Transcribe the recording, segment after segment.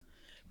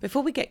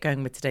Before we get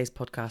going with today's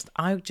podcast,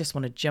 I just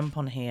want to jump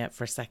on here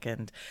for a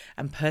second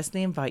and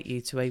personally invite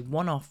you to a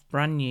one-off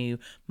brand new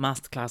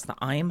masterclass that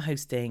I am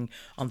hosting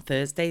on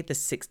Thursday, the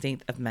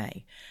 16th of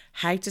May.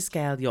 How to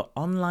scale your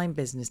online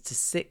business to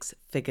 6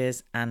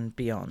 figures and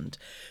beyond.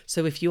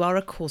 So if you are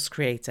a course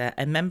creator,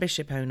 a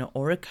membership owner,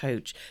 or a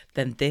coach,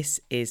 then this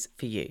is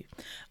for you.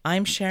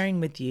 I'm sharing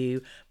with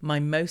you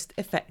my most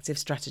effective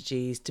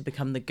strategies to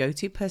become the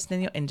go-to person in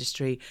your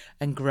industry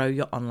and grow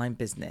your online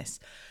business.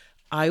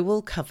 I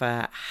will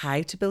cover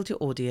how to build your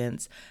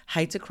audience,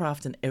 how to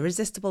craft an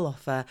irresistible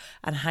offer,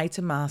 and how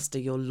to master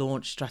your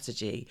launch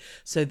strategy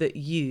so that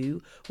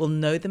you will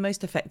know the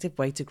most effective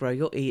way to grow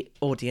your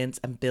audience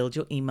and build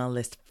your email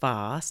list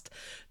fast,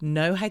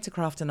 know how to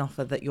craft an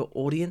offer that your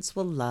audience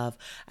will love,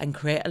 and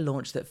create a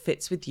launch that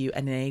fits with you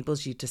and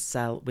enables you to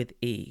sell with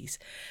ease.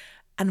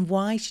 And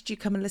why should you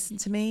come and listen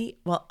to me?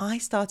 Well, I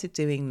started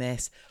doing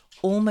this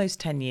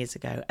almost 10 years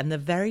ago. And the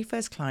very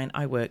first client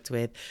I worked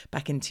with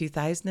back in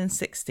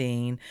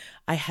 2016,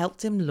 I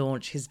helped him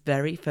launch his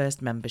very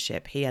first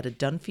membership. He had a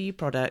done-for-you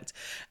product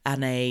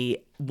and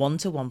a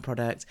one-to-one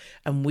product,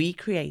 and we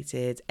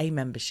created a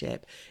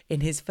membership.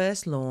 In his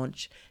first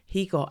launch,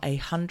 he got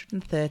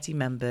 130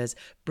 members,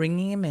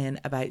 bringing him in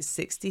about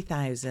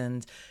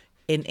 60,000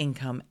 in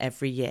income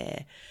every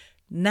year.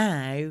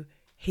 Now,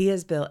 he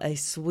has built a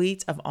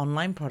suite of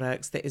online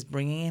products that is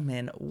bringing him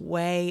in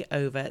way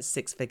over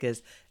 6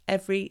 figures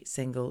every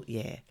single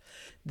year.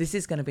 This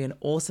is going to be an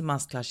awesome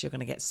masterclass. You're going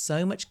to get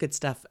so much good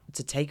stuff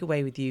to take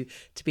away with you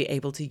to be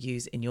able to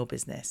use in your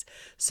business.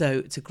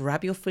 So to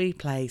grab your free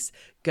place,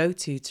 go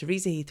to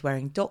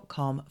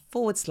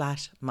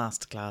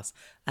teresaheathwareing.com/masterclass,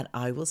 and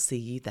I will see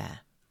you there.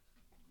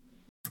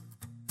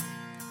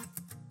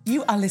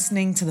 You are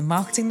listening to the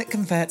Marketing That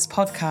Converts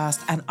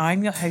podcast, and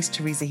I'm your host,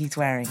 Teresa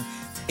Heath-Wareing.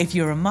 If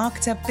you're a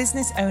marketer,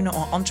 business owner,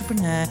 or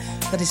entrepreneur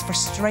that is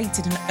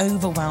frustrated and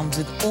overwhelmed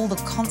with all the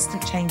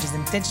constant changes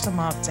in digital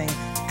marketing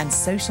and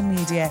social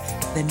media,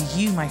 then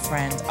you, my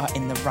friend, are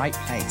in the right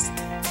place.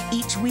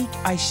 Each week,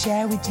 I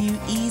share with you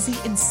easy,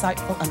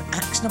 insightful, and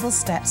actionable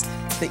steps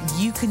that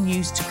you can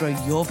use to grow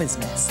your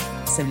business.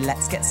 So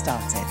let's get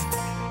started.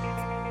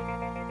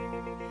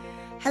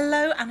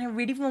 Hello, and a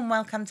really warm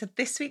welcome to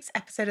this week's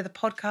episode of the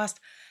podcast.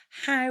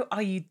 How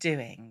are you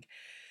doing?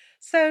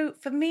 So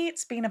for me,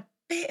 it's been a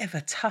bit of a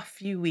tough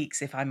few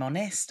weeks, if I'm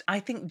honest. I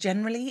think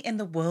generally in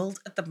the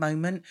world at the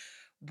moment,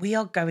 we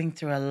are going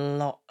through a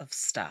lot of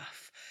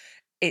stuff.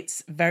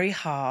 It's very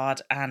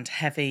hard and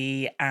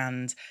heavy,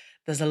 and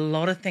there's a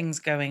lot of things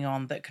going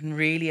on that can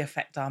really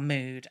affect our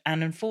mood.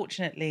 And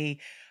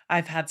unfortunately,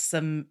 I've had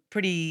some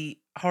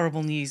pretty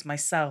horrible news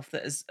myself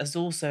that has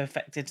also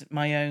affected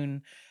my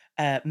own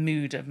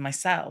mood of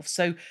myself.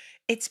 So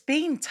it's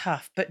been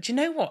tough. But do you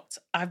know what?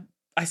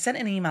 I sent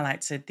an email out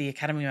to the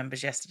Academy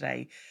members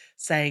yesterday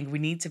saying we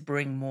need to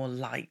bring more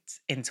light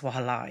into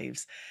our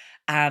lives.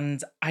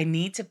 And I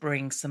need to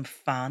bring some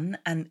fun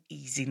and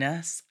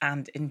easiness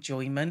and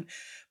enjoyment,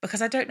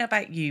 because I don't know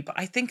about you, but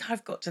I think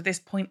I've got to this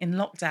point in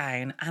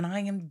lockdown and I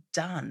am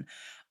done.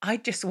 I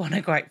just want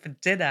to go out for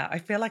dinner. I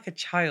feel like a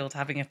child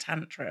having a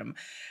tantrum.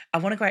 I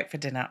want to go out for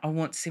dinner. I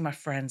want to see my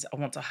friends. I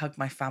want to hug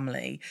my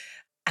family.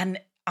 And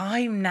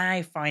I'm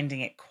now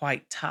finding it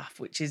quite tough,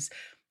 which is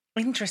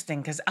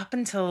interesting because up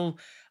until,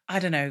 I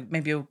don't know,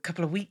 maybe a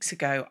couple of weeks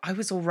ago, I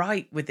was all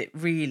right with it,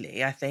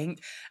 really, I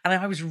think. And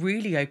I was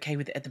really okay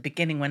with it at the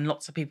beginning when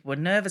lots of people were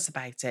nervous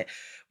about it.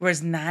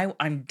 Whereas now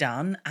I'm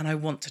done and I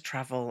want to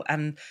travel.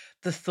 And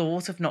the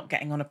thought of not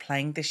getting on a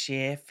plane this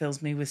year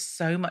fills me with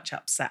so much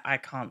upset, I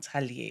can't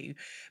tell you,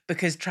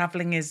 because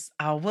traveling is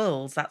our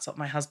world. That's what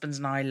my husband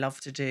and I love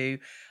to do.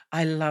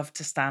 I love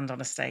to stand on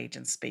a stage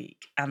and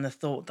speak. And the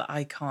thought that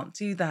I can't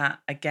do that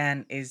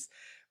again is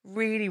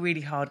really,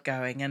 really hard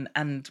going.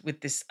 And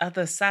with this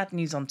other sad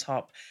news on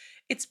top,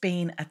 it's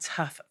been a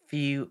tough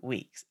few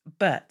weeks.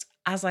 But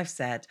as I've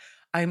said,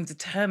 I'm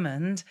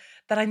determined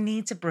that I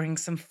need to bring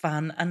some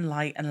fun and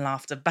light and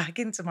laughter back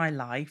into my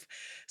life.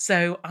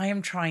 So I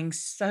am trying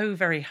so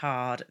very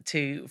hard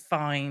to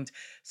find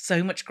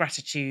so much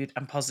gratitude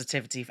and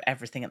positivity for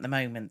everything at the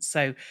moment.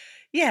 So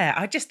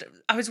yeah,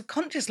 I was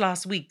conscious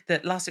last week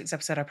that last week's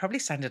episode, I probably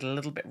sounded a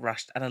little bit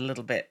rushed and a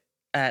little bit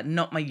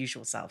not my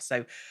usual self.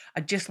 So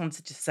I just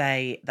wanted to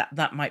say that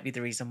that might be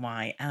the reason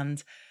why.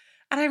 And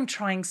I'm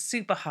trying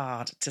super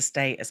hard to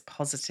stay as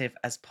positive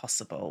as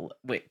possible,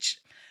 which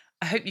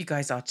I hope you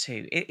guys are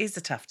too. It is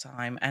a tough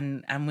time,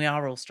 and we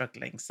are all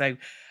struggling. So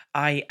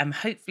I am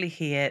hopefully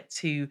here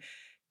to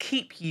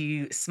keep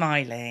you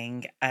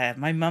smiling.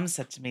 My mum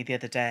said to me the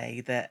other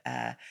day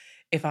that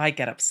if I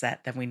get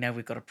upset, then we know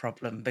we've got a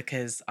problem,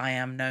 because I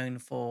am known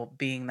for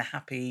being the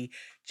happy,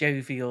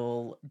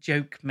 jovial,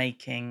 joke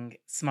making,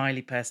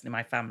 smiley person in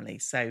my family.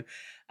 So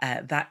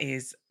that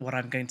is what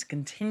I'm going to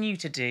continue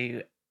to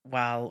do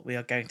while we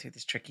are going through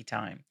this tricky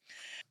time.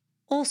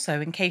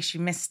 Also, in case you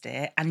missed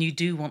it and you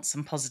do want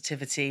some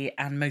positivity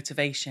and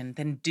motivation,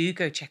 then do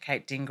go check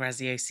out Dean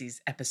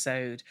Graziosi's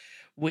episode,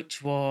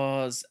 which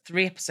was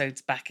 3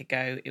 episodes back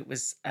ago. It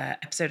was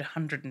episode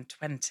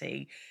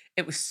 120.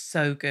 It was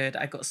so good.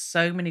 I got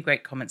so many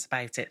great comments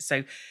about it.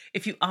 So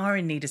if you are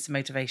in need of some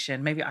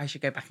motivation, maybe I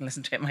should go back and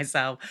listen to it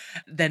myself,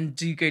 then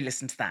do go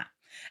listen to that.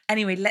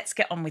 Anyway, let's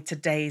get on with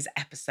today's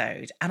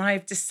episode. And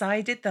I've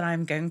decided that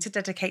I'm going to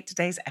dedicate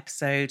today's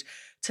episode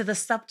to the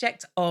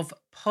subject of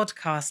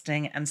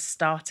podcasting and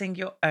starting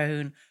your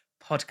own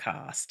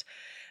podcast.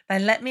 Now,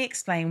 let me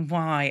explain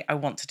why I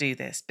want to do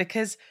this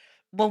because,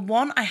 well,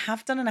 one, I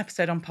have done an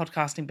episode on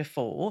podcasting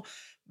before,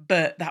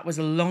 but that was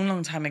a long,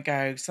 long time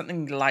ago,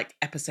 something like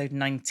episode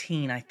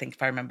 19, I think,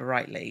 if I remember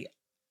rightly.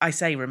 I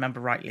say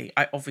remember rightly.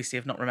 I obviously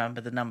have not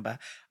remembered the number.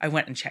 I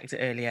went and checked it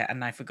earlier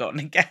and I've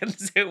forgotten again.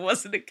 So it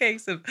wasn't a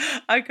case of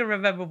I can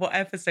remember what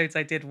episodes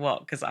I did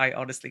what, because I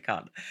honestly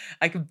can't.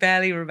 I can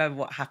barely remember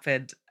what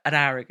happened an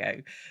hour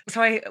ago.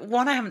 So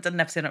one, I haven't done an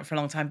episode on it for a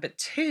long time, but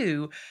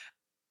two,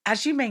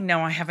 as you may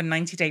know, I have a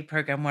 90-day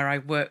program where I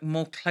work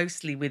more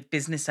closely with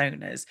business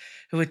owners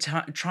who are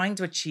trying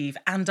to achieve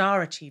and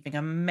are achieving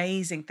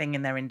amazing thing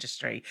in their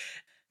industry.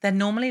 They're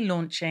normally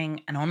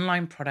launching an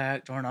online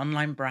product or an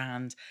online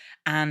brand,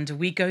 and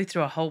we go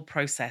through a whole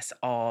process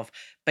of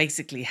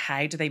basically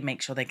how do they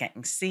make sure they're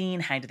getting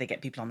seen? How do they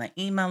get people on their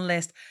email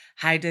list?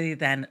 How do they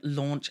then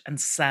launch and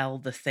sell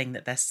the thing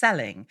that they're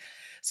selling?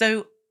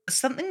 So,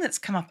 something that's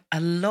come up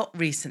a lot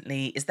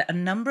recently is that a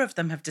number of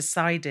them have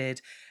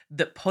decided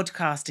that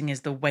podcasting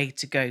is the way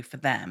to go for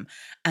them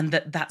and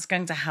that that's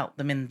going to help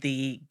them in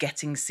the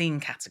getting seen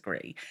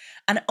category.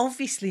 And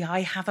obviously,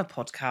 I have a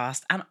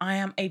podcast and I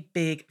am a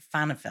big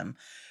fan of them.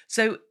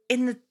 So,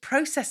 in the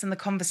process and the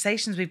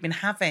conversations we've been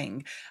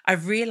having,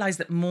 I've realized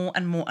that more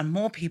and more and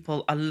more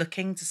people are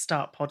looking to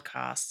start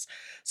podcasts.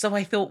 So,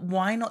 I thought,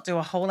 why not do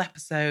a whole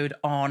episode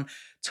on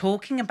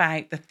talking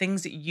about the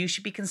things that you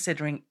should be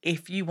considering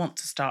if you want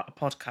to start a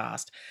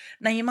podcast?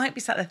 Now, you might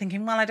be sat there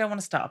thinking, well, I don't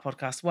want to start a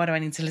podcast. Why do I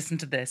need to listen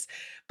to this?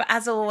 But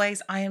as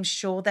always, I am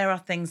sure there are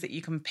things that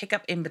you can pick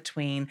up in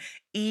between,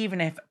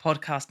 even if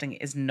podcasting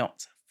is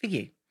not for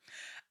you.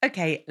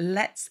 Okay,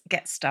 let's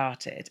get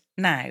started.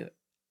 Now,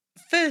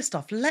 first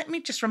off, let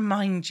me just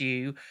remind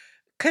you,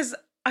 because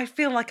I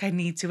feel like I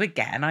need to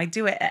again. I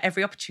do it at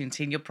every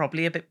opportunity, and you're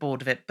probably a bit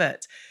bored of it,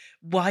 but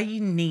why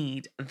you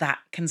need that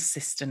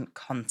consistent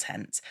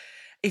content.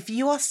 If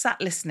you are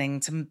sat listening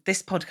to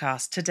this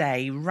podcast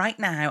today, right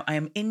now, I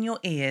am in your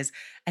ears,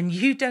 and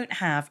you don't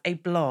have a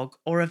blog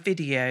or a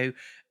video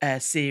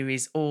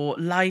series or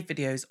live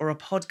videos or a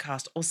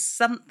podcast or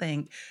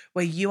something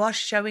where you are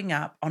showing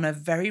up on a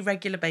very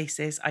regular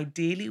basis,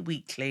 ideally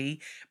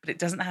weekly, but it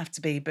doesn't have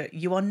to be, but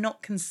you are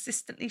not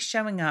consistently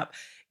showing up,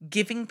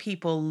 giving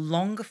people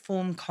longer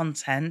form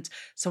content.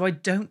 So I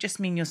don't just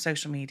mean your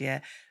social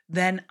media.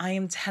 Then I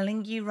am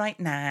telling you right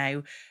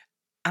now,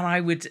 and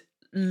I would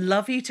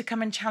love you to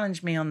come and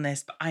challenge me on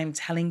this, but I'm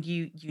telling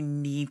you, you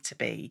need to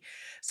be.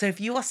 So if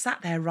you are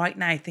sat there right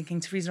now thinking,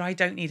 Teresa, I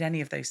don't need any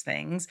of those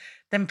things,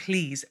 then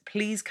please,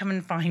 please come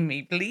and find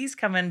me. Please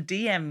come and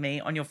DM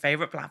me on your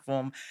favorite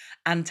platform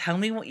and tell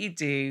me what you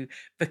do,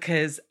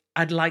 because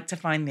I'd like to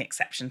find the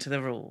exception to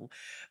the rule.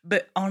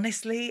 But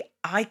honestly,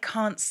 I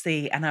can't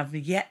see and I've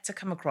yet to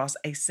come across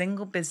a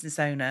single business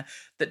owner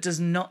that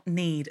does not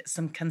need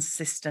some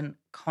consistent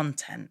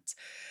content.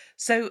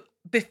 So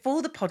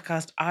before the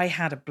podcast, I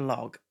had a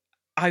blog.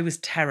 I was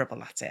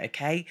terrible at it,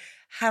 okay?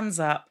 Hands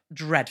up,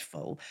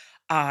 dreadful.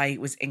 I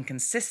was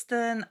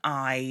inconsistent.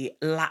 I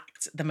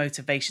lacked the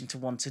motivation to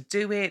want to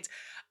do it.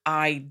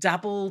 I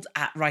dabbled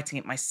at writing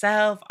it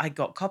myself. I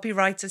got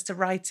copywriters to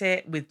write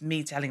it with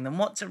me telling them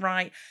what to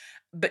write,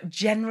 but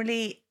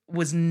generally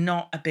was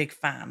not a big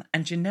fan.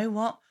 And you know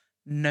what?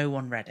 No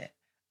one read it.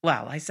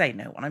 Well, I say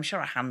no one. I'm sure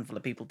a handful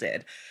of people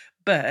did,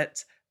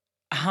 but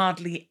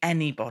hardly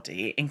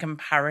anybody in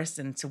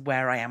comparison to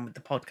where I am with the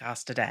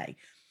podcast today.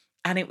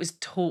 And it was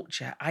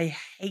torture. I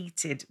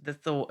hated the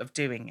thought of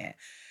doing it.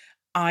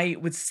 I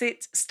would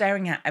sit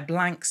staring at a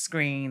blank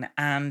screen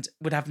and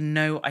would have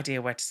no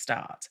idea where to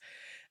start.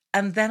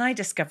 And then I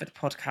discovered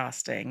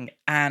podcasting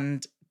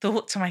and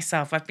thought to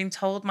myself, I've been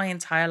told my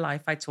entire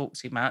life I talk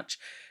too much.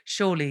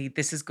 Surely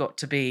this has got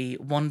to be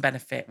one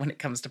benefit when it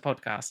comes to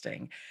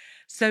podcasting.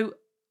 So,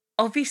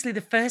 obviously, the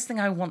first thing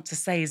I want to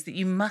say is that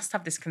you must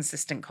have this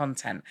consistent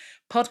content.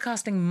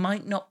 Podcasting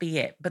might not be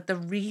it, but the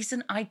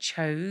reason I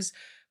chose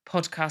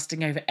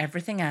podcasting over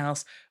everything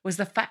else was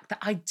the fact that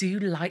I do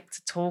like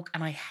to talk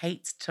and I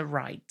hate to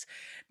write.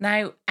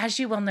 Now, as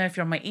you well know, if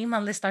you're on my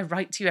email list, I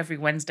write to you every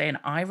Wednesday and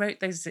I write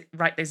those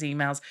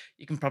emails.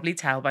 You can probably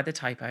tell by the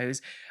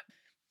typos.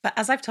 But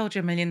as I've told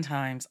you a million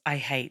times, I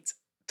hate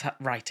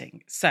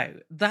writing. So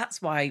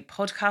that's why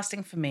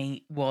podcasting for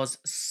me was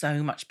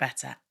so much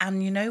better.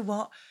 And you know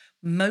what?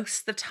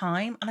 Most of the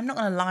time, and I'm not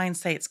going to lie and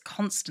say it's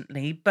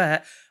constantly,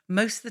 but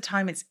most of the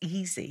time it's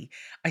easy.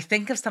 I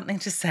think of something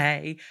to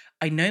say,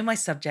 I know my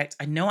subject,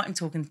 I know what I'm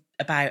talking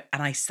about,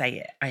 and I say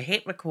it. I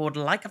hit record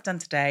like I've done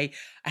today.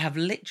 I have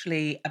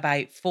literally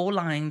about 4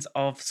 lines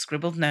of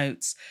scribbled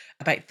notes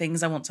about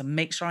things I want to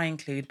make sure I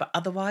include, but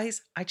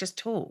otherwise I just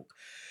talk.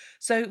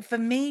 So for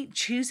me,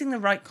 choosing the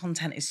right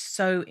content is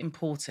so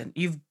important.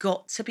 You've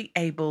got to be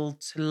able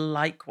to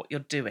like what you're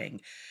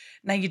doing.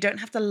 Now, you don't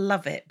have to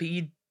love it, but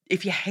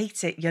if you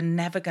hate it, you're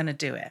never going to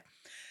do it.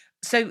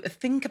 So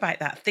think about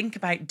that. Think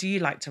about, do you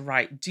like to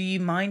write? Do you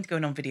mind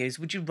going on videos?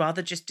 Would you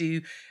rather just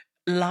do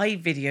live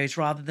videos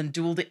rather than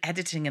do all the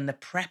editing and the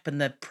prep and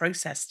the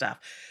process stuff?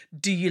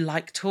 Do you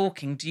like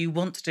talking? Do you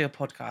want to do a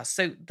podcast?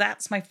 So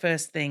that's my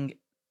first thing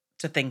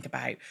to think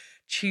about.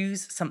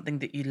 Choose something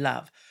that you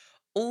love.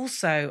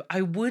 Also,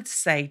 I would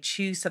say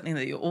choose something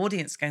that your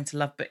audience is going to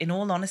love. But in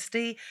all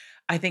honesty,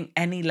 I think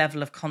any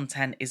level of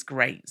content is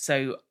great.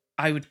 So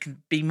I would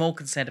be more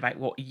concerned about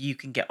what you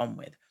can get on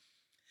with.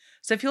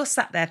 So if you're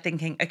sat there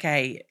thinking,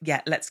 okay,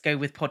 yeah, let's go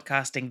with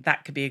podcasting,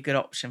 that could be a good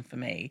option for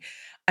me.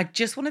 I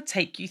just want to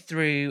take you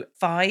through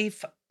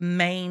 5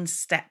 main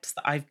steps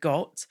that I've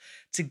got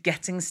to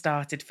getting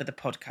started for the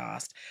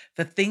podcast,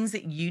 for things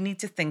that you need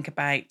to think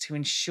about to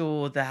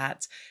ensure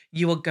that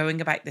you are going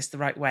about this the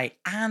right way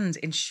and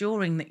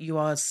ensuring that you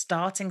are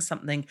starting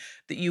something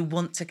that you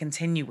want to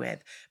continue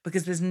with.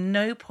 Because there's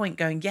no point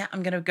going, yeah,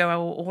 I'm going to go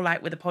all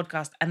out with a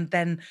podcast and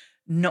then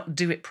not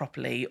do it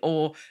properly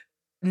or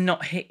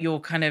not hit your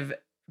kind of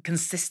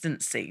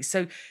consistency.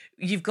 So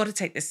you've got to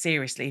take this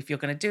seriously if you're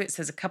going to do it. So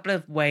there's a couple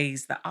of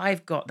ways that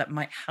I've got that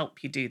might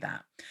help you do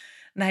that.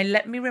 Now,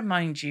 let me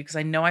remind you, because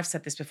I know I've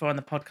said this before on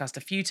the podcast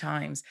a few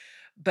times,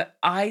 but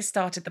I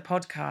started the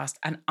podcast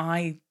and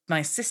my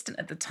assistant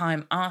at the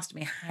time asked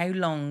me how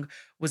long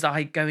was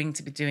I going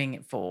to be doing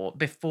it for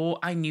before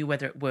I knew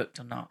whether it worked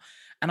or not.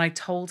 And I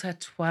told her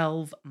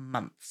 12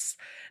 months.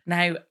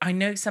 Now, I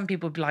know some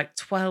people would be like,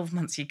 12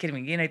 months, you're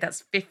kidding me. You know,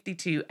 that's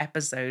 52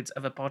 episodes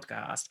of a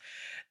podcast.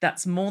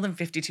 That's more than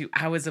 52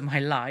 hours of my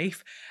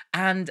life.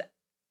 And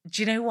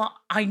do you know what?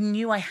 I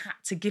knew I had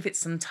to give it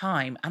some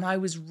time, and I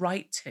was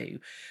right to,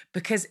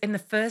 because in the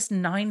first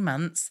 9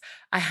 months,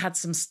 I had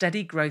some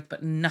steady growth,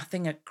 but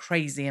nothing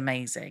crazy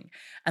amazing.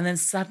 And then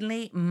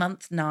suddenly,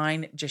 month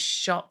 9 just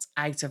shot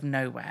out of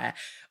nowhere.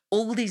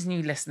 All these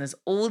new listeners,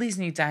 all these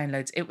new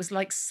downloads. It was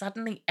like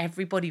suddenly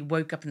everybody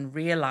woke up and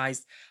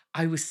realized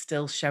I was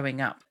still showing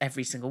up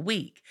every single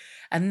week.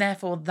 And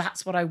therefore,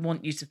 that's what I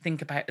want you to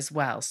think about as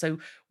well. So,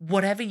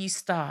 whatever you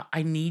start,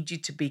 I need you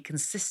to be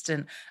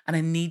consistent and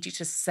I need you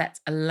to set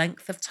a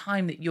length of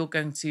time that you're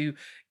going to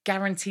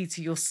guarantee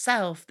to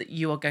yourself that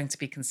you are going to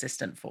be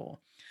consistent for.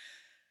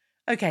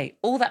 Okay,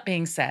 all that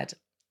being said,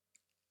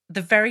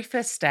 the very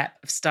first step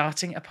of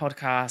starting a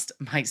podcast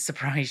might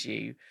surprise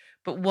you,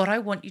 but what I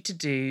want you to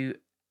do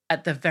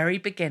at the very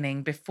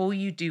beginning, before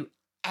you do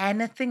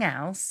anything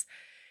else,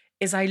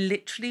 is I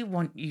literally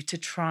want you to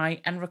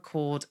try and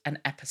record an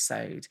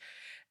episode.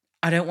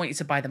 I don't want you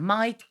to buy the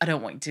mic. I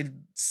don't want you to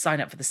sign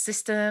up for the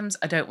systems.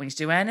 I don't want you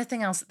to do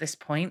anything else at this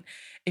point.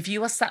 If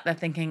you are sat there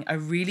thinking, I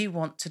really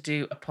want to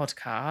do a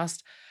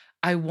podcast,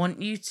 I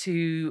want you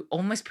to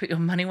almost put your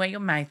money where your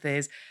mouth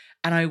is.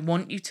 And I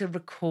want you to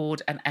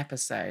record an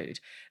episode.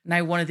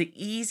 Now, one of the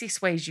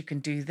easiest ways you can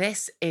do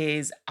this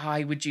is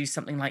I would use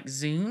something like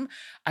Zoom.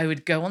 I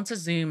would go onto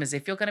Zoom as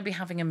if you're going to be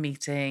having a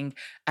meeting,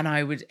 and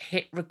I would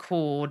hit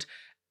record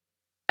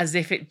as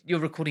if you're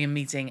recording a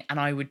meeting, and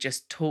I would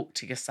just talk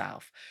to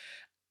yourself.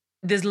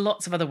 There's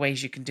lots of other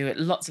ways you can do it.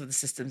 Lots of the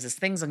systems. There's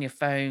things on your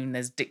phone.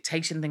 There's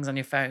dictation things on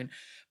your phone.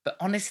 But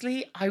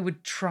honestly, I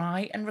would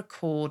try and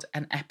record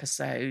an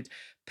episode.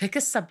 Pick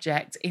a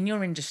subject in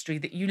your industry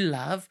that you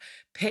love.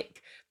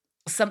 Pick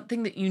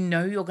something that you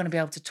know you're going to be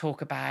able to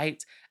talk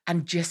about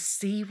and just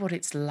see what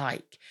it's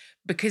like.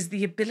 Because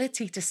the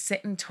ability to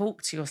sit and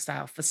talk to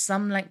yourself for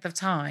some length of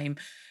time,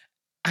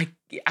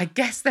 I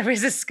guess there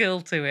is a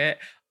skill to it.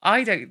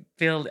 I don't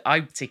feel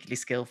I'm particularly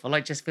skillful.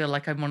 I just feel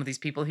like I'm one of these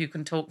people who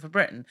can talk for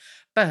Britain.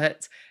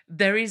 But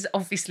there is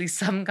obviously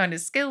some kind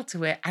of skill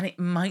to it, and it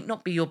might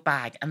not be your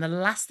bag. And the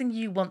last thing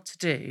you want to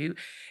do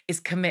is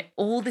commit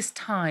all this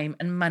time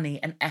and money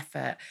and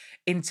effort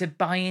into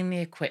buying the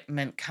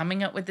equipment,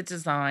 coming up with the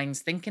designs,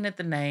 thinking of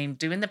the name,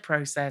 doing the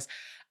process,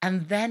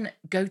 and then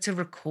go to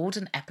record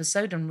an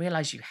episode and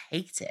realize you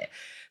hate it.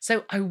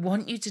 So I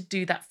want you to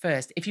do that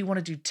first. If you want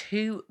to do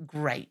 2,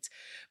 great.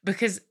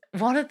 Because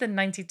one of the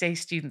 90-day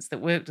students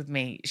that worked with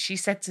me, she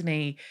said to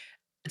me,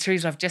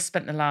 Teresa, I've just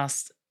spent the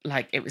last,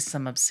 like, it was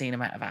some obscene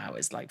amount of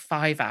hours, like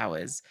 5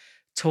 hours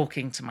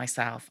talking to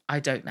myself.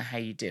 I don't know how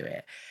you do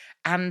it.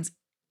 And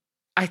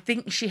I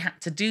think she had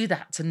to do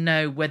that to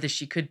know whether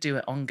she could do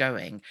it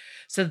ongoing.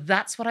 So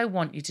that's what I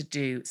want you to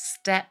do.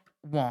 Step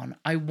 1,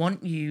 I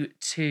want you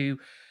to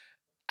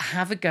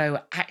have a go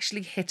at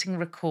actually hitting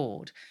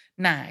record.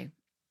 Now,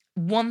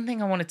 one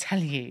thing I want to tell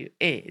you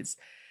is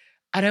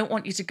I don't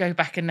want you to go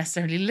back and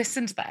necessarily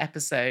listen to that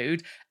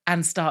episode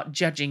and start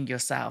judging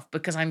yourself,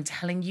 because I'm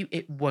telling you,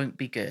 it won't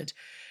be good.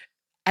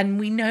 And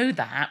we know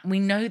that. We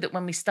know that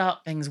when we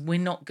start things, we're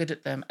not good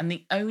at them. And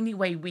the only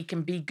way we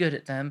can be good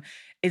at them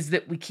is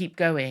that we keep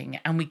going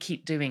and we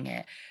keep doing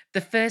it.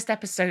 The first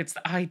episodes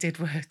that I did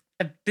were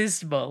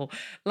abysmal.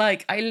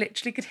 Like, I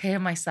literally could hear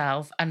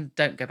myself, and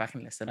don't go back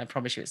and listen. I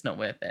promise you it's not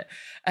worth it.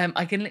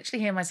 I can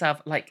literally hear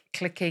myself like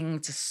clicking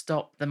to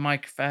stop the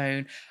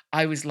microphone.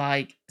 I was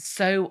like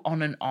so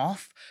on and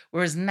off.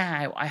 Whereas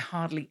now I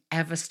hardly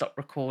ever stop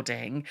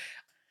recording.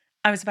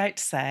 I was about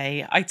to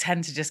say, I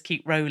tend to just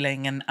keep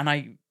rolling and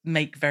I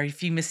make very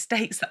few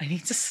mistakes that I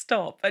need to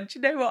stop. And do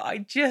you know what I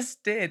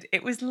just did?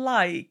 It was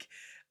like,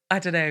 I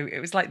don't know, it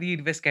was like the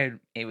universe going,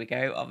 here we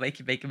go, I'll make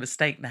you make a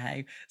mistake now.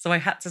 So I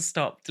had to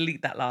stop,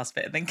 delete that last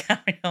bit, and then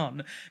carry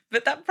on.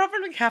 But that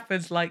probably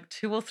happens like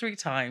 2 or 3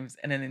 times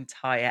in an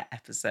entire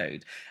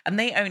episode. And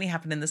they only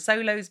happen in the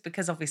solos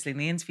because obviously in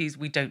the interviews,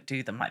 we don't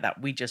do them like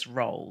that. We just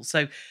roll.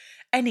 So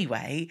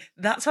anyway,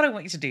 that's what I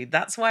want you to do.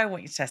 That's why I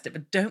want you to test it.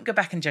 But don't go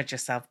back and judge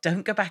yourself.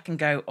 Don't go back and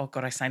go, oh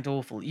God, I sound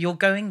awful. You're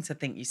going to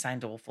think you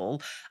sound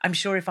awful. I'm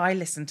sure if I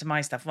listen to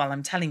my stuff, well,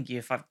 I'm telling you,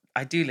 if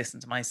I do listen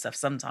to my stuff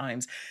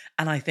sometimes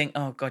and I think,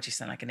 oh God, you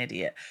sound like an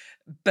idiot.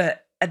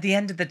 But at the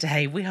end of the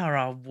day, we are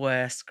our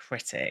worst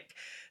critic.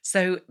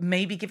 So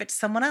maybe give it to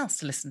someone else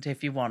to listen to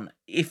if you want.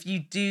 If you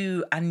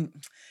do, and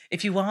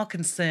if you are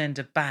concerned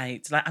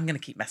about, like, I'm going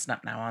to keep messing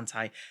up now, aren't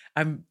I?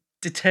 I'm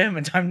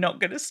determined I'm not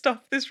going to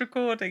stop this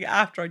recording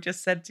after I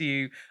just said to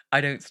you,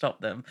 I don't stop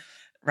them.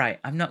 Right,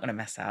 I'm not going to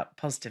mess up.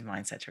 Positive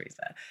mindset,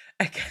 Teresa.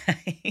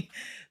 Okay.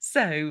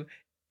 So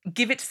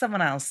give it to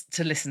someone else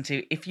to listen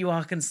to if you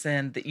are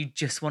concerned that you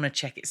just want to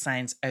check it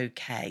sounds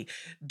okay.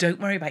 Don't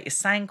worry about your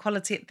sound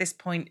quality at this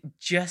point.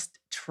 Just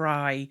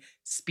try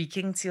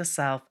speaking to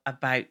yourself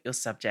about your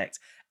subject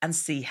and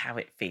see how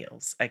it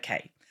feels.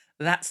 Okay.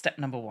 That's step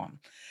number one.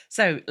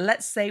 So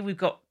let's say we've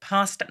got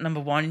past step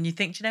number one and you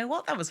think, you know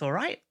what, that was all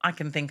right. I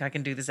can think I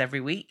can do this every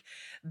week.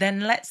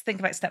 Then let's think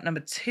about step number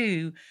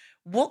two.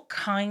 What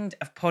kind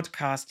of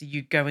podcast are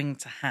you going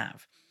to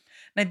have?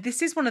 Now,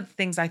 this is one of the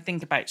things I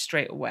think about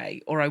straight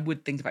away, or I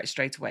would think about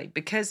straight away,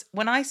 because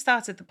when I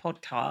started the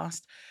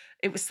podcast,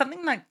 it was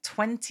something like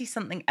 20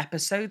 something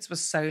episodes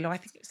was solo. I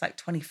think it was like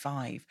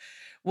 25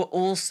 were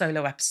all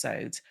solo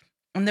episodes.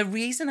 And the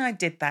reason I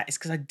did that is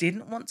because I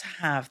didn't want to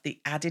have the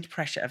added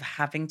pressure of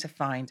having to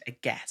find a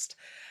guest.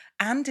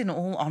 And in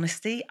all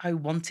honesty, I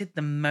wanted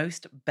the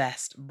most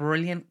best,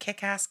 brilliant,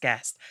 kick ass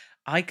guest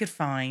I could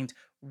find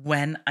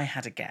when I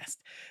had a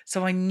guest.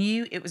 So I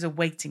knew it was a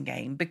waiting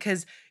game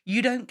because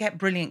you don't get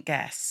brilliant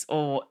guests,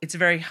 or it's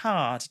very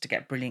hard to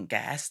get brilliant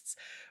guests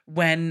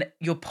when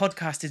your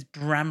podcast is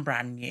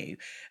brand new.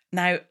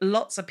 Now,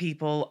 lots of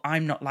people,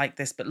 I'm not like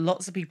this, but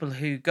lots of people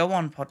who go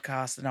on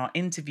podcasts and are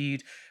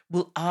interviewed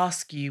will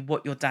ask you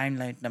what your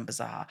download numbers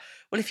are.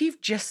 Well, if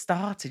you've just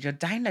started, your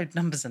download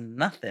numbers are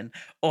nothing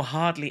or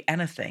hardly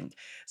anything.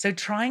 So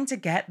trying to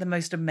get the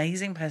most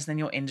amazing person in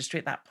your industry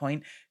at that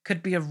point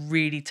could be a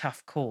really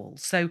tough call.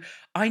 So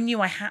I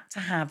knew I had to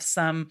have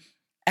some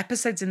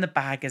episodes in the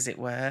bag, as it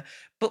were.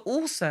 But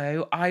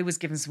also, I was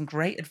given some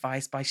great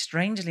advice by,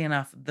 strangely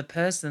enough, the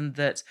person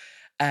that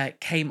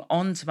came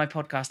on to my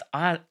podcast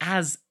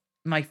as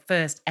my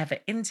first ever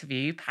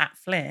interview, Pat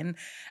Flynn.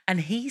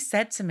 And he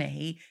said to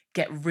me,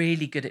 get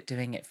really good at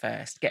doing it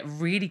first, get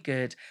really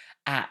good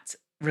at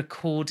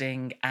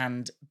recording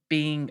and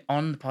being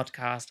on the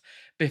podcast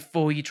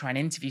before you try and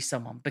interview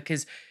someone,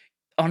 because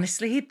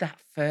honestly,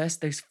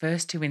 those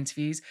first two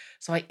interviews.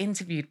 So I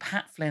interviewed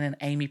Pat Flynn and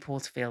Amy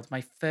Porterfield,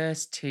 my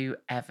first two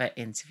ever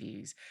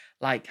interviews.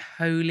 Like,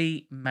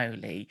 holy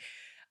moly.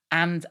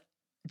 And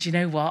do you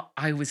know what?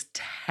 I was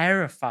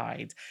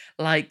terrified.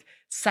 Like,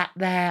 sat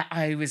there,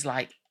 I was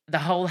like, the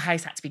whole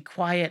house had to be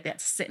quiet. They had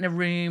to sit in a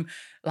room,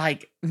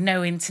 like,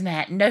 no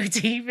internet, no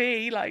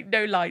TV, like,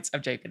 no lights.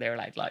 I'm joking, there were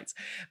like lights.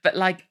 But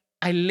like,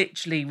 I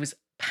literally was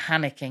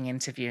panicking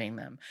interviewing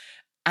them.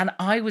 And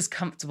I was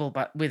comfortable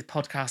with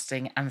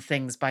podcasting and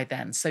things by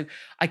then. So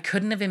I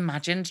couldn't have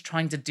imagined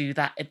trying to do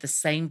that at the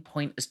same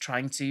point as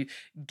trying to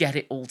get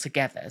it all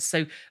together.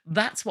 So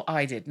that's what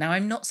I did. Now,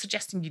 I'm not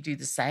suggesting you do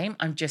the same.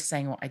 I'm just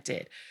saying what I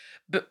did.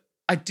 But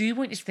I do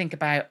want you to think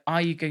about,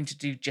 are you going to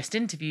do just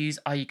interviews?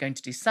 Are you going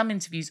to do some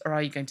interviews? Or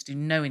are you going to do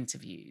no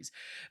interviews?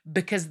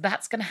 Because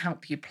that's going to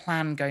help you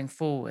plan going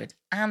forward.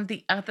 And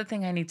the other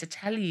thing I need to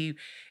tell you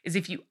is,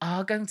 if you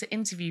are going to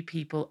interview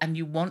people and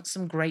you want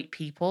some great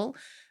people,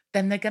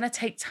 then they're going to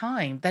take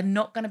time. They're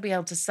not going to be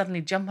able to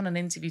suddenly jump on an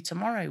interview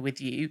tomorrow with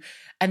you,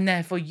 and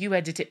therefore you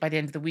edit it by the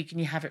end of the week and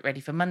you have it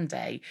ready for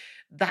Monday.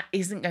 That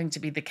isn't going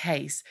to be the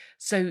case.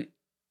 So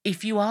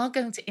if you are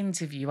going to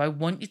interview, I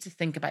want you to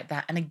think about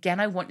that. And again,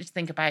 I want you to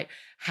think about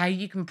how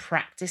you can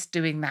practice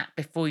doing that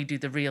before you do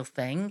the real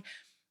thing.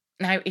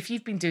 Now, if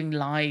you've been doing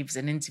lives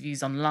and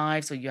interviews on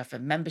lives, or you have a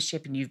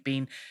membership and you've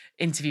been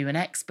interviewing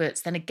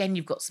experts, then again,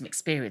 you've got some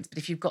experience. But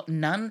if you've got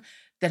none,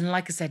 then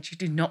like I said, you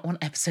do not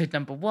want episode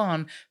number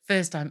one,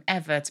 first time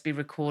ever, to be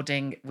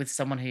recording with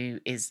someone who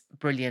is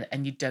brilliant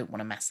and you don't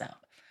want to mess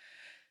up.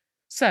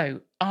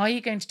 So, are you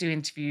going to do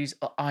interviews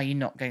or are you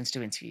not going to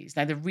do interviews?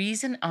 Now, the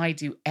reason I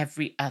do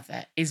every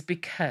other is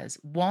because,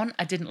 one,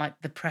 I didn't like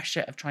the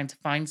pressure of trying to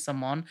find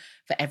someone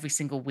for every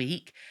single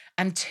week.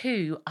 And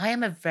two, I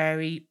am a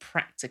very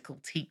practical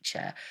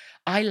teacher.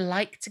 I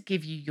like to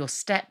give you your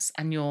steps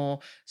and your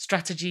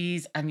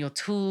strategies and your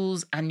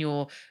tools and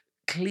your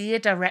clear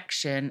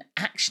direction,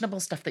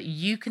 actionable stuff that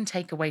you can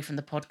take away from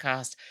the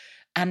podcast.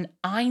 And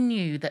I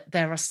knew that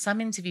there are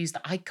some interviews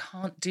that I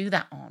can't do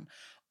that on.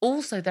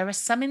 Also, there are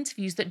some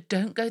interviews that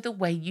don't go the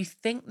way you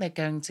think they're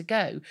going to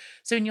go.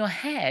 So in your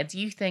head,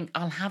 you think,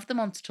 I'll have them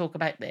on to talk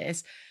about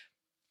this.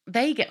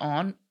 They get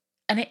on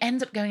and it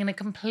ends up going in a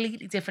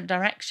completely different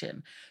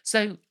direction.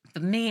 So for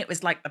me, it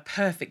was like the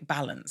perfect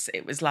balance.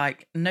 It was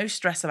like no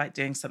stress about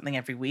doing something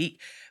every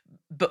week,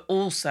 but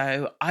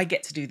also I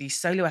get to do these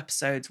solo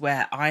episodes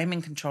where I'm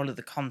in control of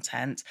the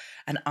content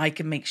and I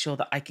can make sure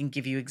that I can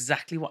give you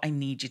exactly what I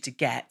need you to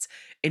get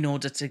in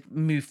order to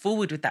move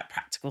forward with that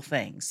practical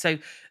thing. So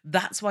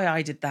that's why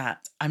I did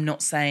that. I'm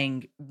not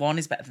saying one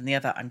is better than the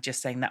other. I'm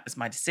just saying that was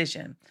my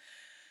decision.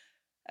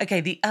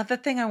 Okay, the other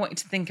thing I want you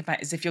to think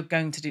about is if you're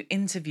going to do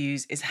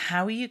interviews, is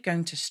how are you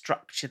going to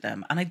structure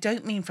them? And I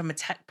don't mean from a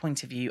tech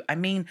point of view, I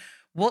mean,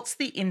 what's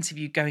the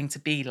interview going to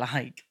be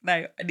like?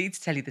 Now, I need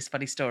to tell you this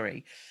funny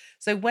story.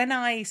 So, when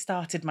I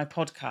started my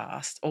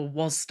podcast or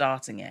was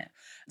starting it,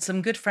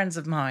 some good friends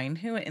of mine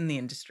who are in the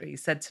industry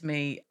said to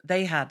me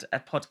they had a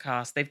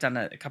podcast, they've done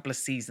a couple of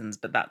seasons,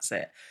 but that's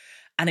it.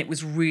 And it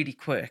was really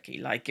quirky.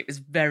 Like it was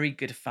very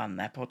good fun,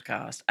 their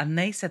podcast. And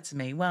they said to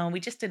me, well, we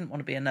just didn't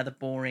want to be another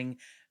boring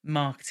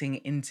marketing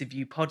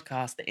interview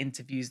podcast that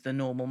interviews the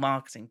normal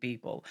marketing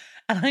people.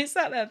 And I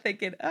sat there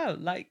thinking, oh,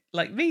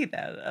 like me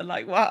then. And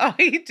like, what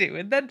I do?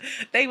 And then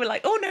they were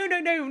like, oh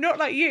no, not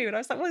like you. And I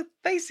was like, well,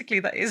 basically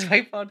that is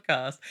my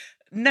podcast.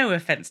 No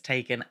offense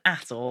taken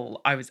at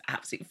all. I was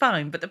absolutely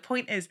fine. But the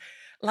point is,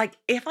 like,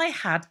 if I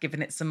had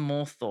given it some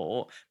more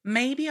thought,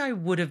 maybe I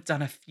would have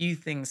done a few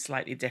things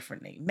slightly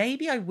differently.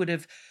 Maybe I would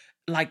have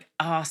like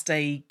asked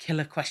a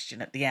killer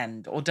question at the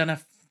end or done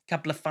a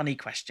couple of funny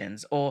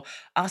questions or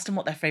asked them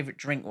what their favorite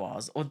drink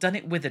was or done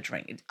it with a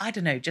drink. I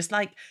don't know, just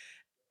like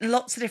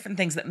lots of different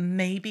things that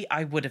maybe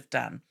I would have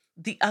done.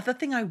 The other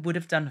thing I would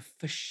have done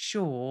for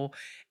sure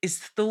is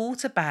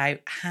thought about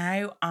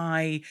how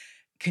I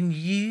can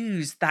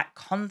use that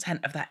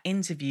content of that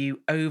interview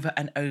over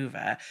and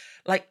over.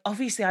 Like,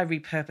 obviously, I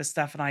repurpose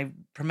stuff and I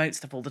promote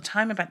stuff all the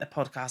time about the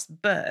podcast,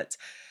 but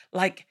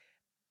like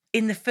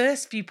in the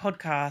first few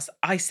podcasts,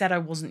 I said I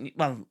wasn't,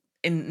 well,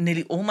 in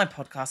nearly all my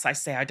podcasts, I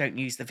say I don't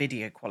use the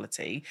video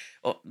quality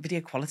or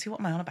video quality. What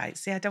am I on about?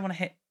 See, I don't want to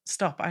hit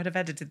stop. I'd have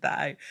edited that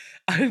out.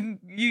 I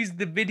use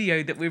the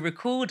video that we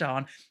record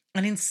on.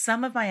 And in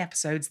some of my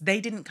episodes,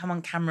 they didn't come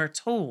on camera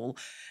at all.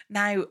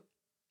 Now,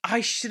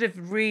 I should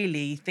have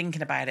really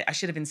thinking about it. I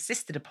should have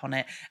insisted upon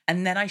it.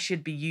 And then I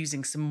should be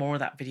using some more of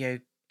that video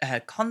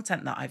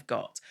content that I've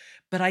got.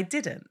 But I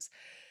didn't.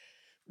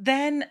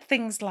 Then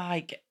things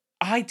like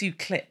I do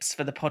clips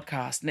for the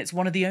podcast, and it's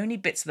one of the only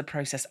bits of the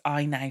process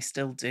I now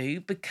still do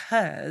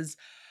because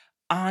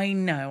I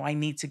know I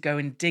need to go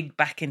and dig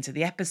back into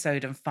the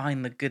episode and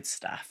find the good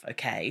stuff.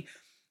 Okay.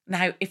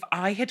 Now, if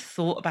I had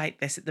thought about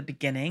this at the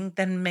beginning,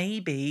 then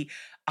maybe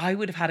I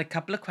would have had a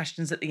couple of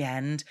questions at the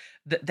end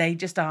that they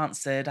just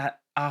answered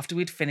after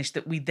we'd finished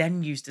that we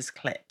then used as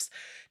clips.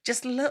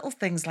 Just little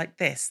things like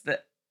this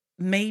that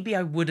maybe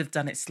I would have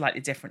done it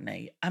slightly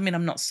differently. I mean,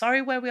 I'm not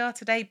sorry where we are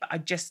today, but I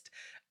just,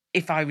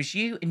 if I was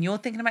you and you're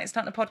thinking about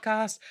starting a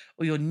podcast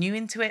or you're new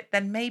into it,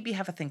 then maybe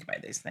have a think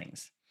about those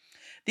things.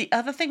 The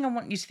other thing I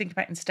want you to think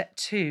about in step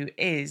two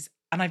is,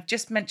 and I've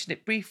just mentioned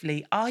it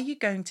briefly, are you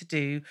going to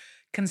do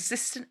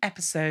consistent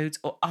episodes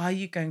or are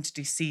you going to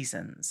do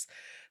seasons?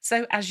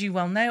 So, as you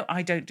well know,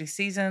 I don't do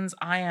seasons.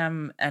 I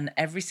am an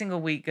every single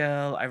week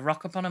girl. I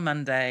rock up on a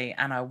Monday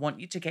and I want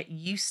you to get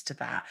used to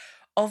that.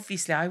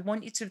 Obviously, I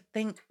want you to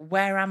think,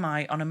 where am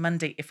I on a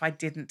Monday if I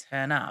didn't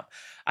turn up?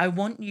 I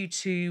want you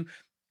to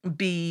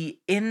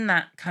be in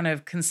that kind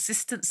of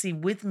consistency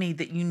with me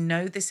that you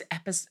know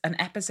an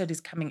episode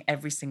is coming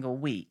every single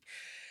week.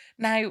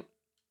 Now,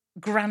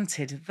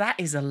 granted, that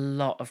is a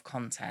lot of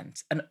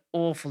content, an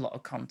awful lot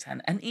of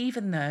content. And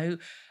even though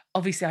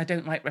obviously I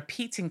don't like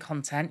repeating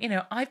content,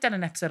 I've done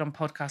an episode on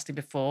podcasting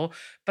before,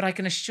 but I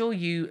can assure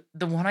you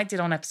the one I did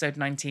on episode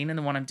 19 and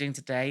the one I'm doing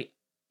today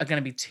are going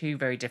to be two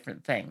very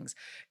different things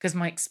because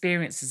my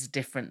experiences are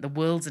different. The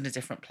world's in a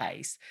different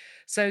place.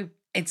 So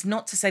it's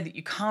not to say that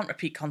you can't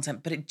repeat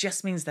content, but it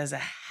just means there's a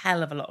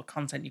hell of a lot of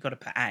content you've got to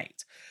put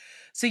out.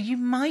 So you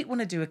might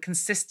want to do a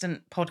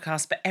consistent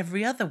podcast, but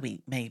every other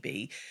week,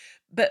 maybe.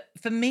 But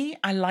for me,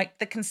 I like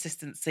the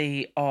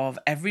consistency of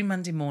every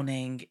Monday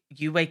morning,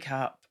 you wake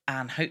up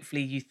and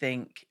hopefully you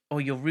think, or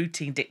your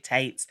routine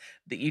dictates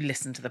that you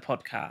listen to the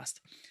podcast.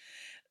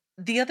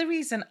 The other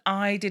reason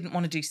I didn't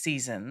want to do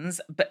seasons,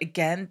 but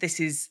again, this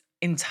is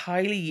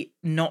entirely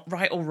not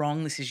right or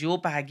wrong, this is your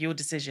bag, your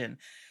decision,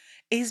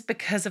 is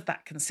because of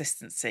that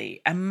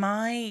consistency. And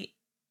my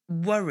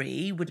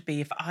worry would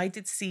be if I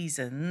did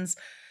seasons,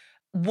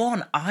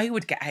 one, I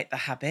would get out the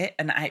habit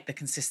and out the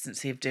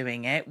consistency of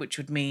doing it, which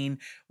would mean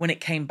when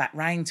it came back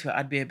round to it,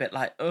 I'd be a bit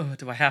like, oh,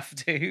 do I have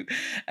to?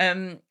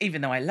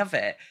 Even though I love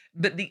it.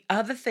 But the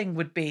other thing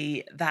would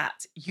be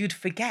that you'd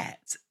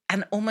forget.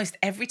 And almost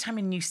every time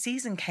a new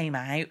season came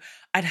out,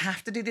 I'd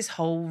have to do this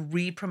whole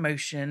re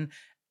promotion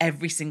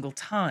every single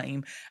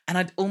time. And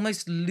I'd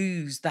almost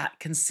lose that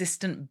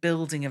consistent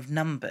building of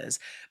numbers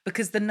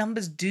because the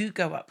numbers do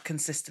go up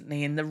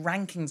consistently and the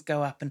rankings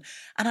go up. And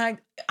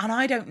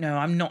I don't know,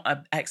 I'm not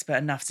an expert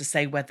enough to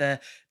say whether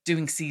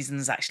doing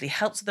seasons actually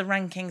helps with the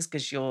rankings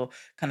because you're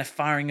kind of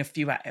firing a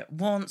few out at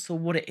once or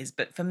what it is.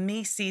 But for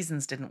me,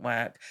 seasons didn't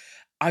work.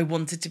 I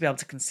wanted to be able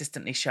to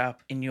consistently show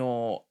up in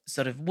your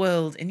sort of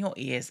world, in your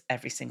ears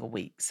every single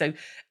week. So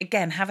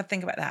again, have a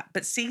think about that.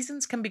 But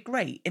seasons can be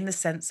great in the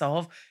sense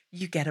of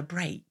you get a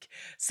break.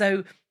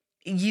 So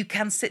you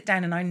can sit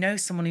down, and I know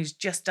someone who's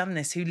just done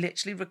this who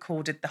literally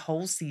recorded the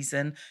whole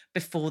season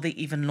before they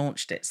even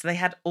launched it. So they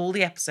had all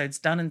the episodes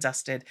done and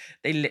dusted.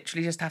 They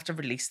literally just have to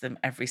release them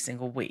every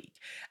single week.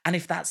 And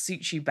if that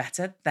suits you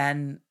better,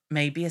 then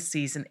maybe a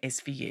season is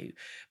for you.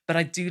 But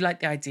I do like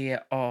the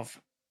idea of,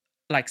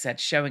 like I said,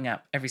 showing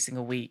up every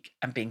single week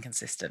and being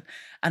consistent.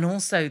 And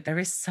also, there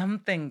is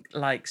something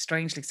like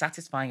strangely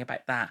satisfying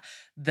about that,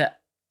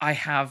 that I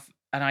have,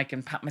 and I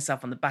can pat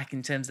myself on the back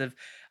in terms of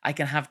I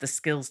can have the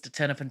skills to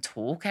turn up and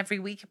talk every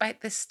week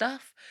about this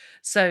stuff.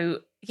 So,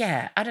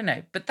 yeah, I don't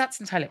know, but that's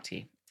entirely up to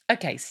you.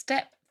 Okay,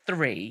 step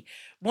three.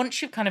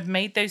 Once you've kind of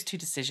made those two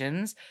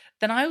decisions,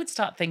 then I would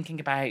start thinking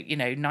about,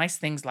 nice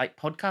things like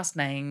podcast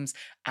names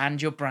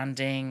and your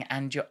branding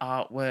and your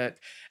artwork.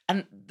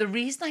 And the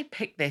reason I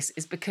picked this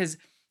is because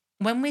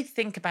when we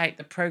think about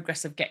the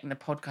progress of getting the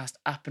podcast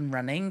up and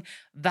running,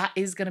 that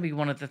is going to be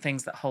one of the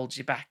things that holds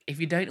you back. If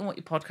you don't know what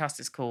your podcast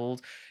is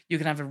called, you're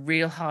going to have a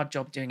real hard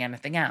job doing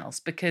anything else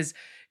because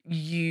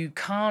you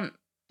can't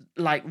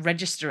like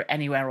register it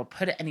anywhere or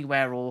put it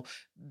anywhere or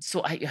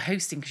sort out your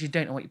hosting because you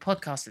don't know what your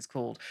podcast is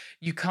called.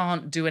 You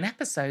can't do an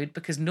episode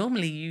because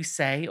normally you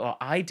say, or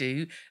I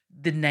do,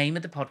 the name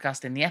of the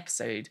podcast in the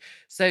episode.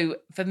 So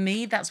for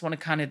me, that's one of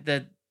kind of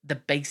the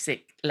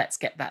basic, let's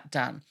get that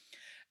done.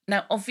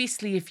 Now,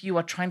 obviously, if you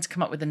are trying to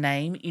come up with a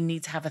name, you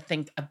need to have a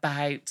think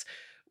about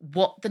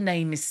what the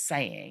name is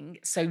saying.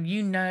 So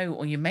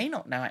or you may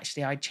not know,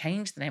 actually, I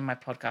changed the name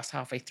of my podcast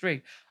halfway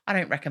through. I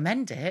don't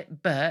recommend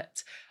it,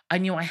 but I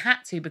knew I had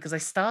to because I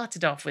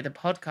started off with a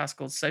podcast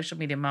called Social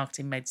Media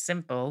Marketing Made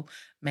Simple.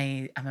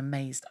 I'm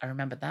amazed I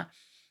remembered that.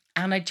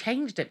 And I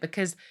changed it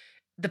because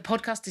the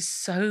podcast is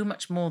so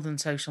much more than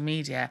social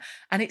media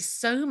and it's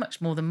so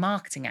much more than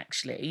marketing,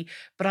 actually.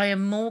 But I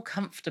am more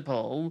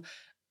comfortable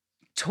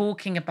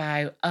talking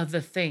about other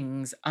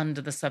things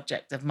under the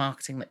subject of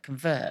marketing that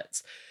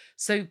converts.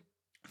 So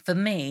for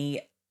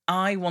me,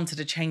 I wanted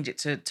to change it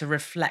to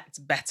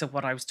reflect better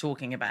what I was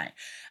talking about.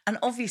 And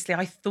obviously,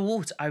 I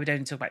thought I would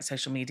only talk about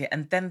social media,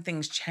 and then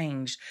things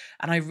changed.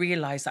 And I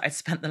realized that I'd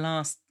spent the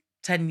last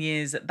 10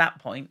 years at that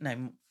point,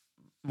 no,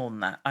 more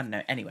than that, I don't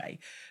know, anyway,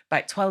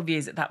 about 12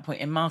 years at that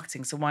point in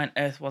marketing. So why on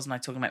earth wasn't I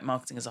talking about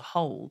marketing as a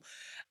whole?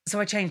 So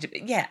I changed it.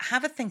 But yeah,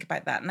 have a think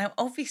about that. Now,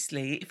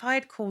 obviously, if I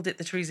had called it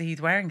the Teresa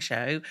Heath Waring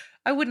Show,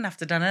 I wouldn't have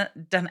to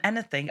done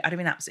anything. I'd have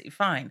been absolutely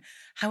fine.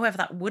 However,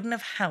 that wouldn't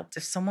have helped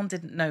if someone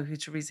didn't know who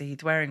Teresa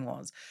Heath Waring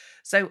was.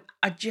 So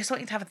I just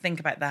want you to have a think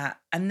about that.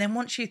 And then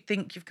once you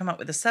think you've come up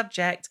with a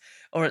subject,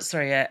 or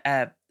sorry,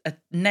 a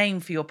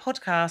name for your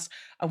podcast,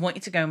 I want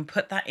you to go and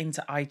put that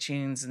into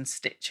iTunes and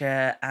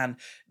Stitcher and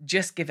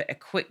just give it a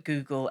quick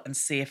Google and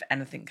see if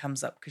anything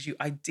comes up, because you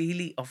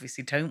ideally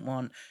obviously don't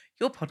want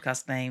your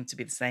podcast name to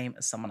be the same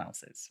as someone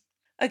else's.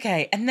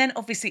 Okay, and then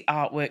obviously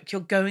artwork. You're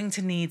going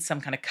to need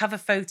some kind of cover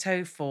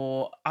photo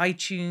for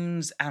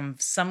iTunes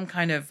and some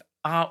kind of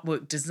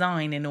artwork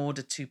design in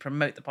order to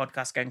promote the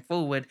podcast going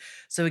forward.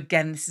 So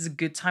again, this is a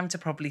good time to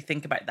probably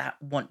think about that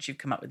once you've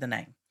come up with a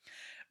name.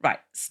 Right,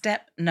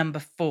 step number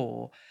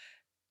 4.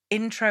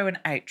 Intro and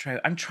outro.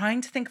 I'm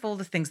trying to think of all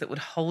the things that would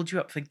hold you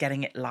up for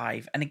getting it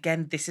live. And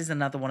again, this is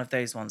another one of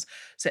those ones.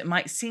 So it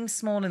might seem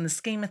small in the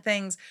scheme of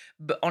things,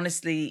 but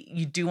honestly,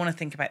 you do want to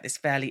think about this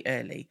fairly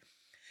early.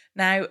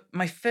 Now,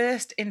 my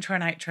first intro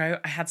and outro,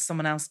 I had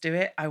someone else do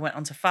it. I went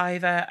onto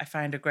Fiverr. I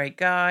found a great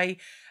guy.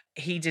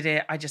 He did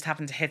it. I just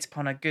happened to hit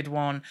upon a good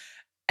one.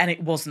 And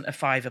it wasn't a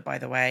Fiverr, by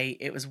the way.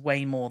 It was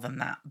way more than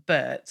that.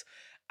 But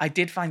I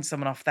did find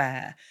someone off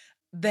there.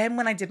 Then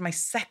when I did my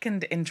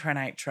second intro and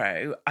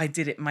outro, I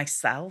did it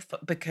myself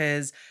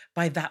because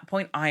by that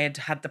point I had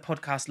had the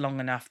podcast long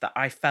enough that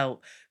I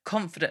felt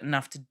confident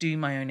enough to do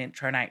my own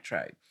intro and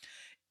outro.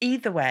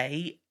 Either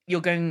way, you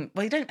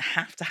don't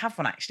have to have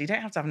one, actually. You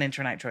don't have to have an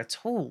intro and outro at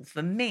all.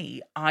 For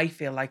me, I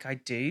feel like I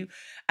do.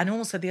 And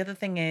also the other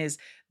thing is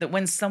that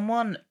when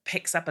someone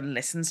picks up and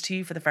listens to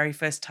you for the very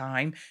first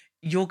time,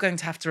 you're going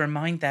to have to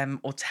remind them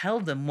or tell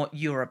them what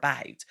you're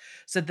about.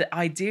 So the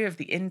idea of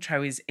the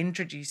intro is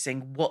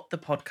introducing what the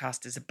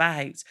podcast is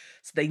about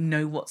so they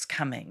know what's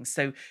coming.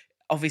 So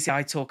obviously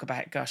I talk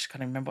about, gosh, I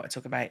can't even remember what I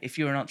talk about. If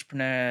you're an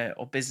entrepreneur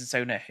or business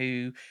owner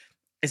who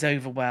is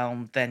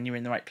overwhelmed, then you're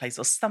in the right place,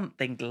 or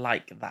something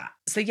like that.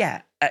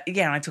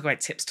 I talk about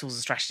tips, tools,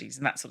 and strategies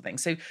and that sort of thing.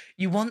 So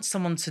you want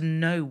someone to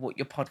know what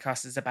your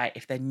podcast is about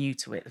if they're new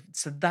to it.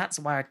 So that's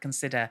why I'd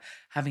consider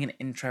having an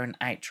intro and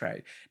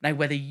outro. Now,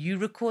 whether you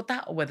record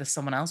that or whether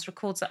someone else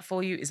records that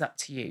for you is up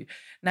to you.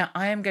 Now,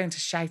 I am going to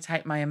shout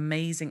out my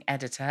amazing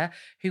editor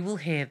who will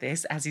hear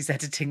this as he's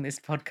editing this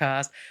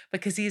podcast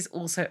because he is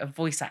also a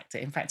voice actor.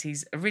 In fact,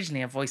 he's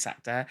originally a voice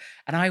actor,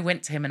 and I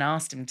went to him and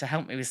asked him to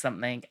help me with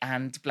something,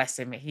 and bless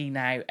him, he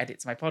now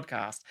edits my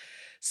podcast.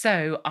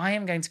 So I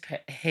am going to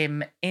put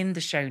him in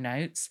the show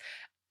notes.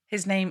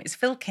 His name is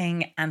Phil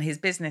King and his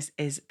business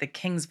is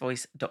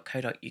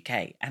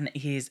thekingsvoice.co.uk. And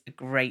he is a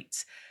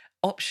great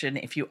option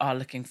if you are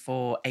looking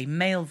for a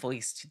male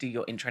voice to do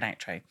your intro and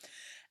outro.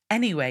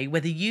 Anyway,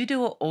 whether you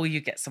do it or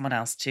you get someone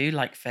else to,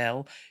 like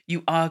Phil,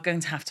 you are going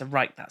to have to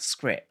write that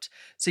script.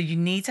 So you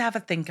need to have a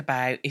think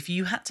about if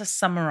you had to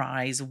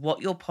summarize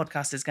what your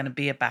podcast is going to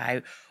be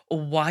about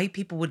or why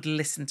people would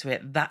listen to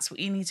it, that's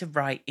what you need to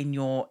write in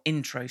your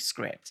intro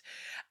script.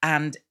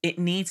 And it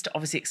needs to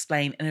obviously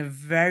explain in a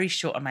very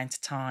short amount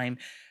of time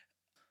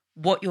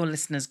what your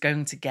listener's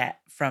going to get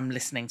from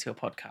listening to a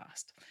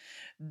podcast.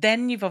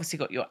 Then you've obviously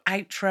got your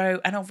outro.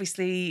 And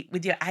obviously,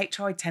 with your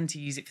outro, I tend to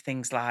use it for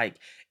things like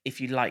if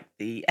you like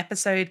the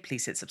episode,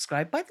 please hit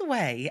subscribe. By the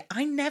way,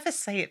 I never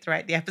say it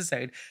throughout the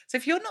episode. So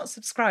if you're not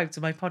subscribed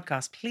to my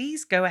podcast,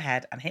 please go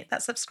ahead and hit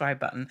that subscribe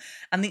button.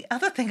 And the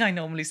other thing I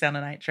normally say on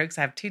an outro, because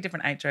I have 2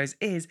 different outros,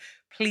 is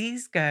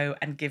please go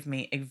and give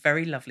me a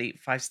very lovely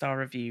 5-star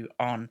review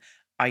on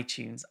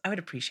iTunes. I would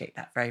appreciate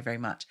that very, very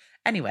much.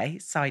 Anyway,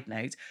 side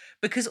note,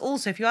 because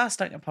also if you are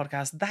starting a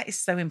podcast, that is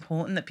so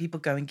important that people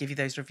go and give you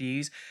those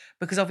reviews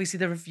because obviously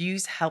the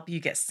reviews help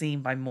you get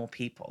seen by more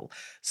people.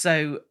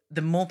 So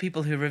the more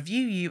people who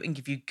review you and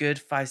give you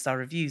good 5-star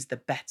reviews, the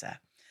better.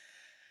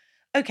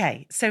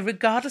 Okay, so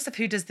regardless of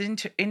who does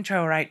the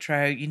intro or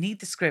outro, you need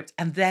the script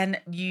and then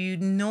you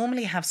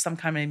normally have some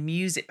kind of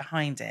music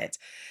behind it.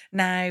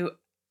 Now,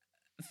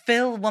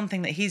 Phil, one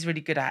thing that he's really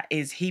good at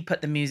is he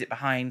put the music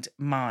behind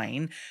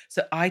mine.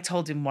 So I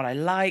told him what I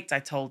liked. I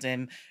told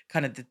him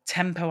kind of the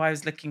tempo I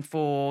was looking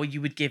for.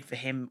 You would give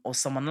him or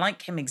someone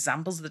like him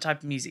examples of the type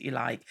of music you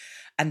like,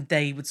 and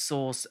they would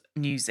source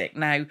music.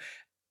 Now,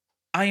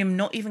 I am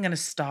not even going to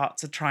start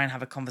to try and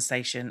have a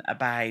conversation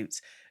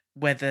about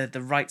whether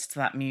the rights to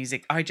that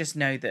music. I just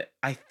know that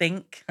I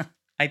think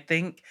I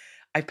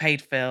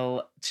paid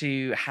Phil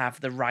to have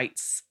the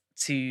rights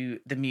to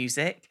the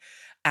music.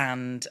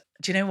 And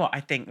do you know what I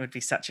think would be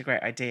such a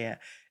great idea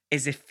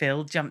is if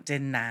Phil jumped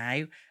in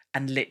now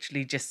and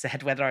literally just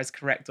said whether I was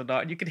correct or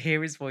not. And you could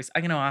hear his voice.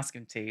 I'm going to ask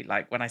him to,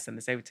 like when I send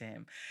this over to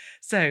him.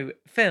 So,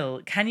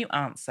 Phil, can you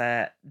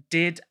answer,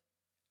 did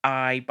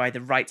I buy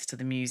the rights to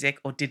the music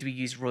or did we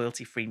use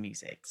royalty-free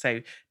music?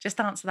 So just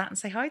answer that and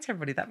say hi to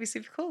everybody. That'd be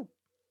super cool.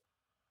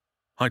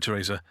 Hi,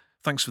 Teresa.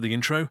 Thanks for the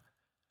intro.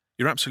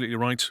 You're absolutely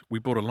right. We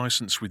bought a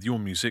license with your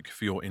music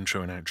for your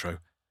intro and outro.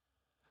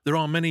 There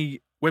are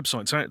many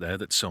websites out there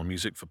that sell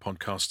music for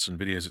podcasts and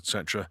videos,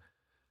 etc.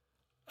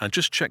 And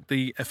just check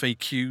the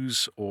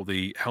FAQs or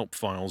the help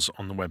files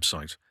on the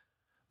website.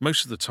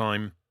 Most of the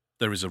time,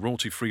 there is a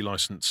royalty-free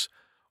license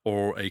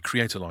or a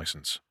creator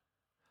license.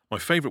 My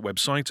favorite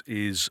website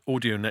is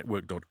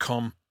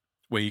audionetwork.com,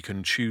 where you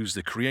can choose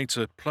the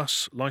Creator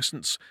Plus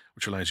license,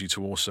 which allows you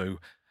to also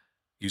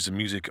use the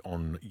music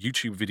on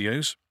YouTube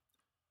videos.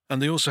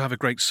 And they also have a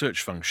great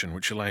search function,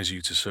 which allows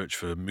you to search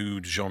for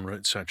mood, genre,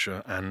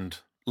 etc., and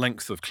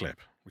length of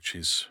clip, which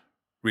is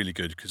really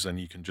good because then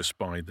you can just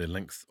buy the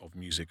length of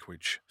music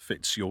which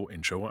fits your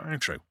intro or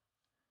outro.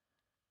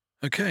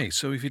 Okay,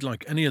 so if you'd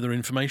like any other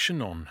information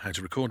on how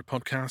to record a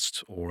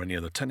podcast or any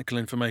other technical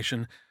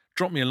information,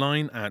 drop me a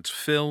line at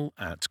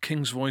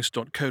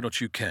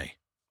phil@kingsvoice.co.uk.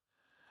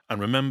 And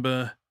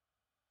remember,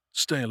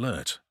 stay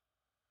alert,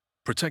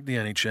 protect the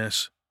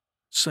NHS,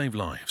 save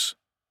lives.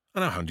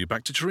 And I'll hand you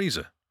back to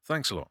Teresa.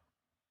 Thanks a lot.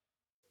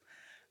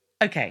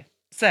 Okay,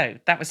 so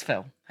that was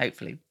Phil,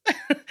 hopefully.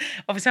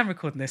 Obviously, I'm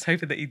recording this,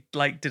 hoping that he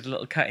did a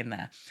little cut in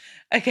there.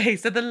 Okay,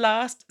 so the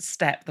last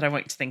step that I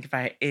want you to think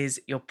about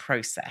is your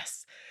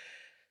process.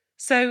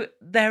 So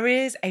there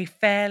is a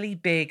fairly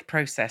big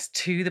process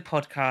to the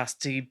podcast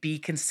to be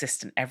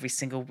consistent every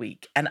single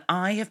week. And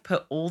I have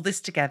put all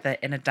this together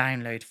in a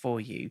download for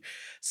you.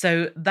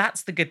 So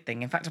that's the good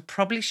thing. In fact, I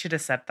probably should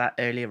have said that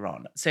earlier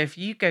on. So if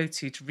you go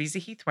to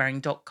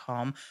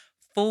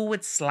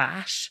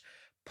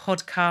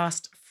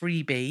teresaheathwareing.com/podcast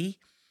freebie,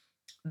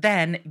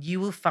 then you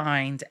will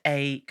find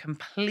a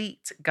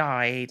complete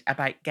guide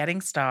about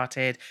getting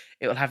started.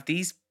 It will have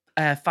these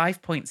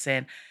 5 points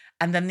in.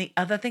 And then the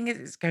other thing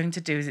it's going to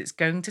do is it's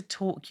going to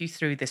talk you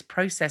through this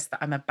process that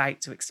I'm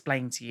about to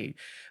explain to you,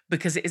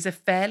 because it is a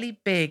fairly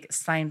big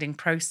sounding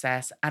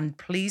process. And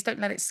please don't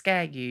let it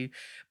scare you,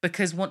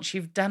 because once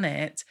you've done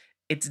it,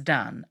 it's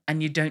done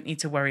and you don't need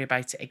to worry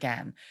about it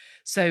again.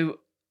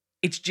 So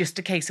it's just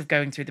a case of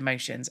going through the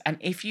motions. And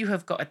if you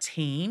have got a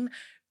team,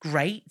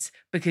 great,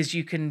 because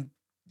you can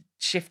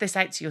shift this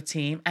out to your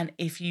team. And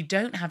if you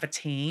don't have a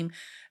team,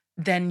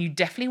 then you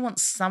definitely want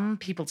some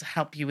people to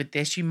help you with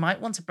this. You might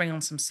want to bring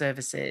on some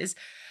services.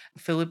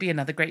 Phil would be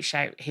another great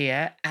shout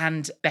here.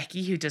 And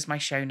Becky, who does my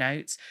show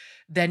notes.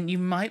 Then you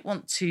might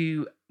want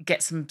to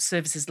get some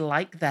services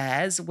like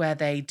theirs where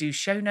they do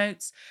show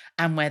notes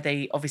and where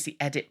they obviously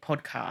edit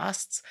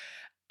podcasts.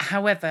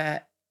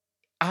 However,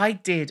 I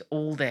did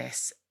all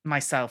this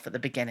myself at the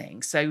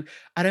beginning. So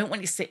I don't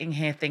want you sitting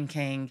here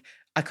thinking,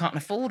 I can't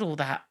afford all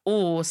that,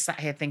 or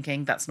sat here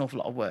thinking that's an awful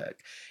lot of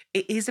work.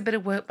 It is a bit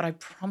of work, but I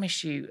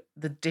promise you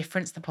the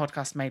difference the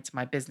podcast made to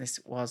my business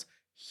was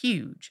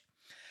huge.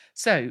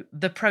 So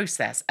the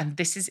process, and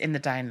this is in the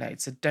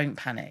download, so don't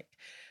panic.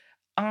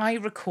 I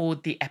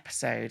record the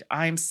episode.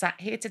 I'm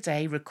sat here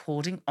today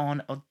recording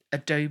on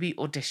Adobe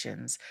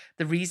Auditions.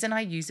 The reason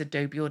I use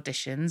Adobe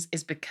Auditions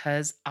is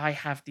because I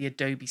have the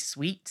Adobe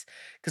suite,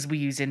 because we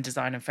use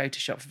InDesign and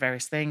Photoshop for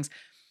various things.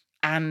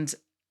 And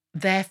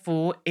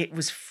therefore, it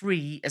was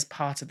free as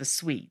part of the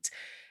suite.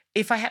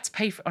 If I had to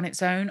pay for it on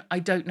its own, I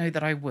don't know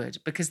that I would,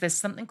 because there's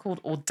something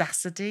called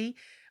Audacity,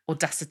 I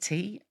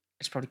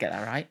should probably get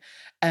that right,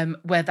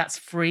 where that's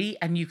free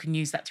and you can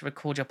use that to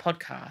record your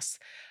podcasts.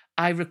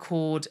 I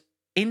record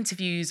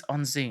interviews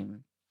on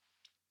Zoom.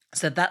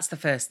 So that's the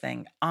first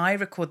thing. I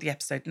record the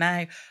episode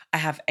now. I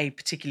have a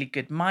particularly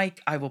good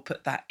mic. I will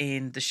put that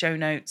in the show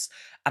notes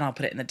and I'll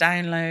put it in the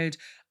download.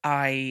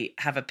 I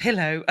have a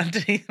pillow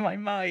underneath my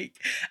mic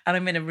and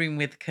I'm in a room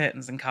with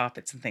curtains and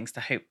carpets and things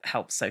to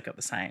help soak up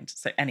the sound.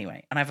 So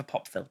anyway, and I have a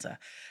pop filter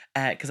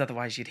because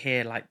otherwise you'd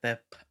hear like the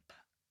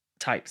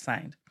type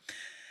sound.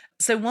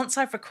 So once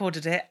I've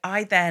recorded it,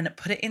 I then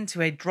put it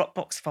into a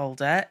Dropbox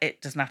folder.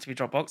 It doesn't have to be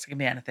Dropbox, it can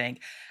be anything.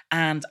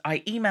 And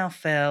I email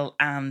Phil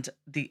and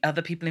the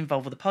other people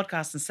involved with the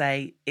podcast and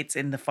say it's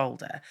in the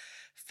folder.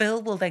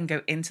 Phil will then go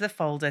into the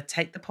folder,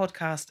 take the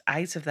podcast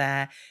out of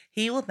there.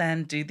 He will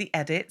then do the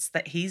edits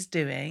that he's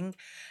doing.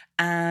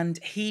 And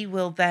he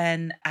will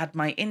then add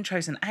my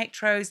intros and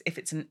outros. If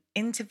it's an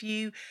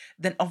interview,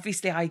 then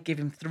obviously I give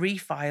him 3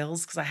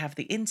 files because I have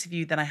the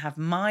interview, then I have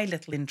my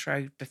little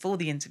intro before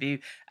the interview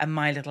and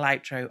my little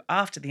outro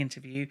after the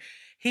interview.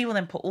 He will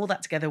then put all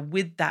that together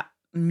with that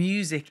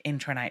music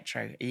intro and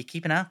outro. Are you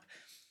keeping up?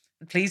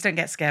 Please don't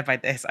get scared by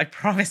this. I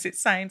promise it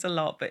sounds a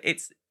lot, but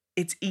it's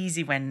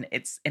easy when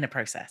it's in a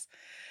process.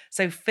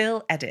 So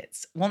Phil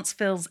edits. Once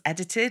Phil's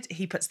edited,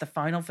 he puts the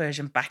final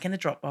version back in the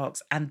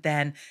Dropbox and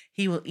then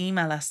he will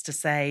email us to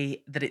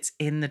say that it's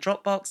in the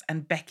Dropbox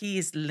and Becky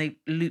is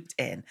looped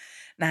in.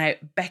 Now,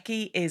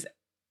 Becky is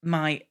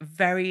my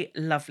very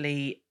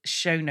lovely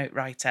show note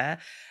writer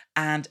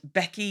and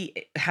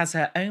Becky has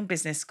her own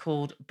business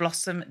called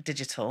Blossom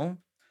Digital,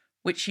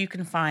 which you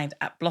can find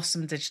at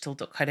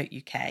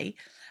blossomdigital.co.uk.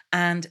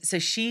 And so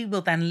she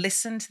will then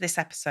listen to this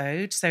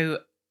episode. So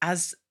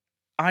as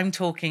I'm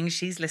talking,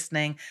 she's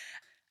listening,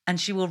 and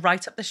she will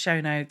write up the show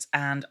notes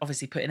and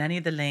obviously put in any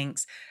of the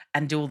links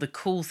and do all the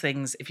cool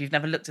things. If you've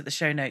never looked at the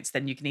show notes,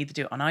 then you can either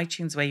do it on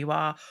iTunes where you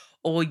are,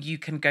 or you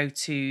can go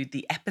to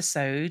the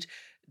episode,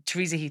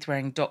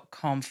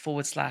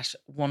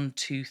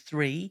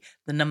 teresaheathwaring.com/123,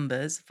 the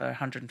numbers for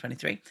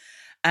 123.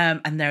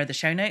 And there are the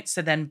show notes.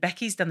 So then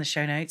Becky's done the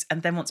show notes.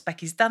 And then once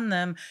Becky's done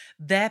them,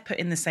 they're put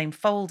in the same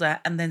folder.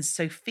 And then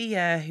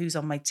Sophia, who's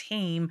on my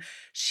team,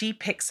 she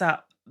picks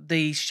up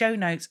the show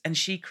notes and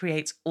she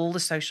creates all the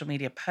social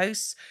media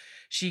posts.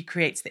 She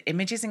creates the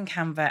images in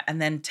Canva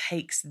and then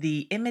takes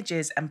the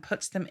images and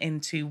puts them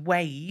into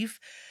Wave.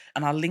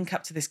 And I'll link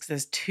up to this because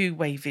there's 2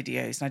 Wave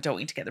videos and I don't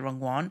want you to get the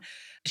wrong one.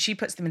 She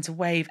puts them into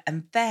Wave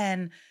and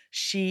then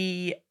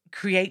she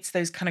creates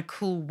those kind of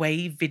cool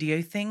Wave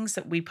video things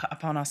that we put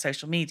up on our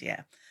social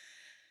media.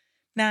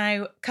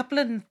 Now, a couple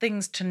of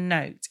things to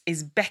note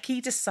is Becky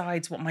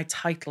decides what my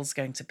title's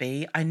going to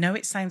be. I know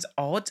it sounds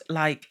odd,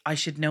 like I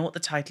should know what the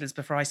title is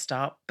before I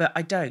start, but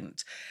I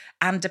don't.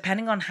 And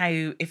depending on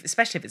how,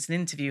 especially if it's an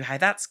interview, how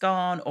that's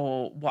gone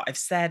or what I've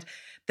said,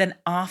 then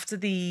after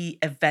the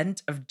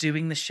event of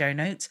doing the show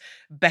notes,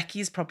 Becky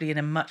is probably in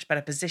a much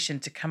better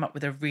position to come up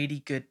with a really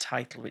good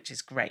title, which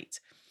is great.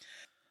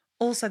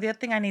 Also, the other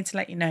thing I need to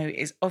let you know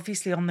is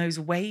obviously on those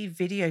Wave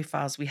video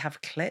files, we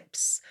have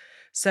clips.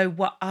 So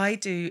what I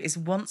do is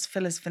once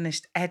Phil has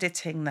finished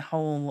editing the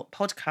whole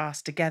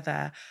podcast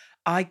together,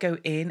 I go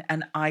in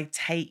and I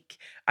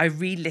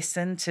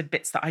re-listen to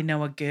bits that I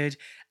know are good.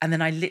 And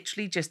then I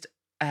literally just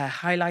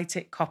highlight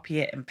it, copy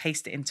it and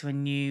paste it into a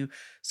new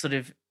sort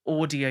of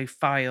audio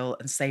file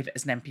and save it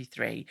as an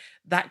MP3.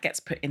 That gets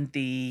put in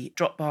the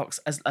Dropbox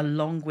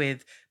along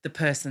with the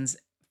person's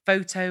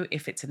photo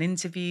if it's an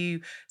interview.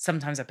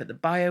 Sometimes I put the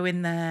bio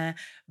in there,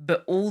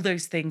 but all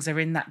those things are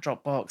in that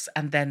Dropbox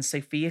and then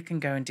Sophia can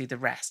go and do the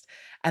rest.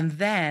 And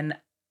then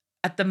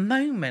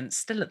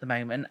still at the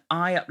moment,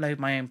 I upload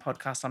my own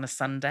podcast on a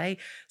Sunday.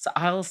 So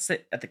I'll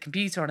sit at the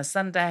computer on a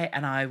Sunday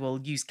and I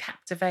will use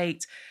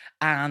Captivate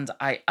and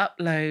I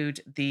upload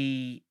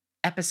the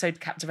episode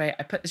Captivate,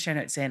 I put the show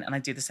notes in and I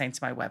do the same to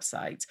my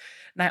website.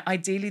 Now,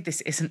 ideally, this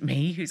isn't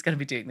me who's going to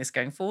be doing this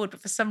going forward, but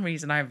for some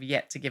reason I have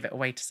yet to give it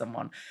away to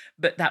someone,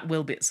 but that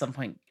will be at some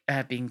point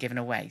being given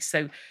away.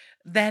 So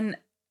then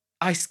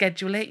I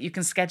schedule it. You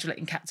can schedule it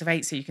in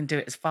Captivate, so you can do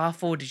it as far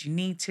forward as you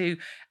need to.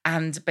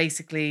 And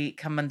basically,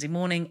 come Monday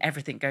morning,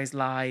 everything goes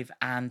live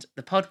and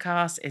the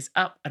podcast is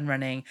up and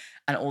running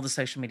and all the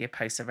social media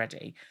posts are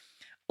ready.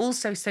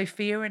 Also,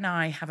 Sophia and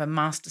I have a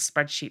master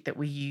spreadsheet that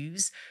we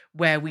use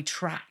where we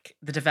track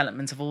the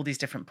development of all these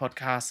different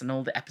podcasts and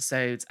all the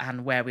episodes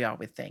and where we are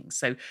with things.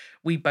 So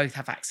we both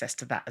have access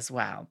to that as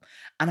well.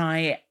 And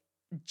I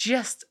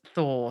just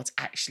thought,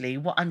 actually,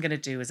 what I'm going to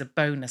do as a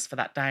bonus for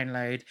that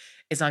download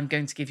is I'm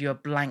going to give you a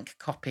blank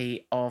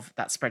copy of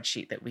that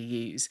spreadsheet that we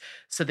use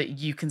so that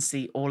you can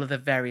see all of the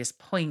various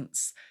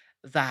points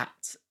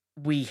that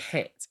we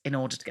hit in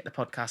order to get the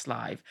podcast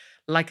live.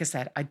 Like I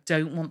said, I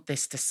don't want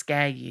this to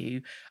scare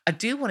you. I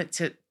do want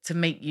it to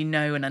make you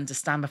know and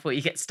understand before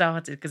you get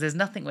started, because there's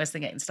nothing worse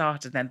than getting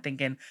started and then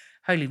thinking,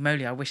 holy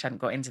moly, I wish I hadn't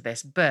got into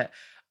this. But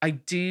I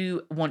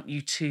do want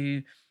you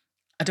to,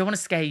 I don't want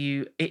to scare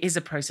you. It is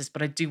a process,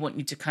 but I do want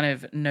you to kind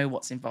of know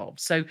what's involved.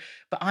 So,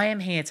 but I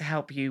am here to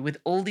help you with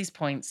all these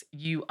points.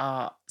 You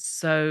are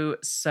so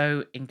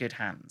in good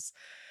hands.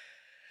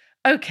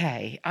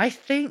 Okay, I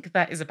think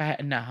that is about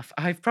enough.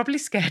 I've probably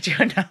scared you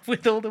enough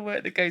with all the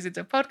work that goes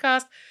into a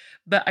podcast,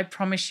 but I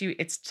promise you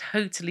it's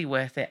totally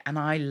worth it and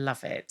I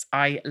love it.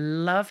 I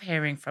love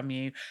hearing from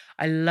you.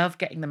 I love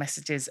getting the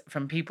messages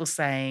from people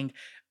saying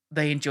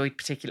they enjoyed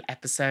particular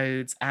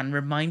episodes and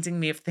reminding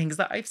me of things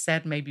that I've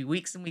said maybe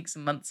weeks and weeks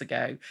and months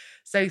ago.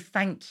 So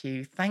thank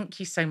you.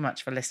 Thank you so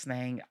much for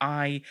listening.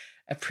 I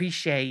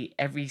appreciate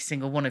every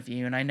single one of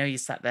you. And I know you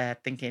sat there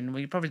thinking,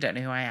 well, you probably don't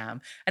know who I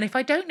am. And if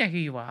I don't know who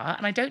you are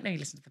and I don't know you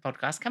listen to the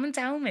podcast, come and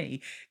tell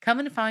me. Come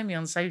and find me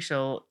on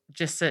social.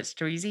 Just search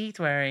Teresa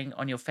Heath-Wareing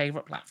on your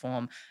favorite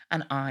platform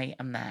and I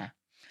am there.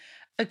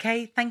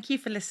 Okay, thank you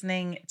for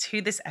listening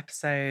to this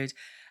episode.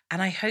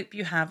 And I hope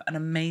you have an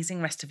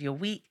amazing rest of your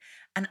week.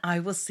 And I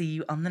will see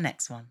you on the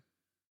next one.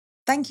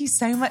 Thank you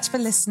so much for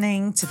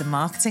listening to the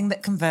Marketing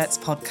That Converts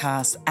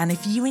podcast. And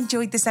if you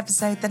enjoyed this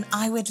episode, then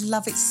I would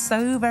love it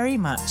so very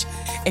much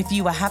if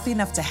you were happy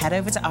enough to head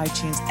over to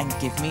iTunes and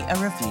give me a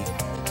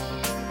review.